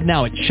 So sign up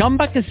now at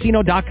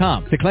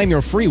ChumbaCasino.com to claim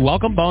your free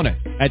welcome bonus.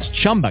 That's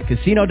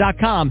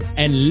ChumbaCasino.com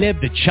and live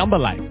the Chumba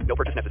life. No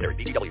purchase necessary.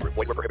 VGW. Void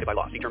where prohibited by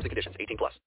law. See terms and conditions. 18+.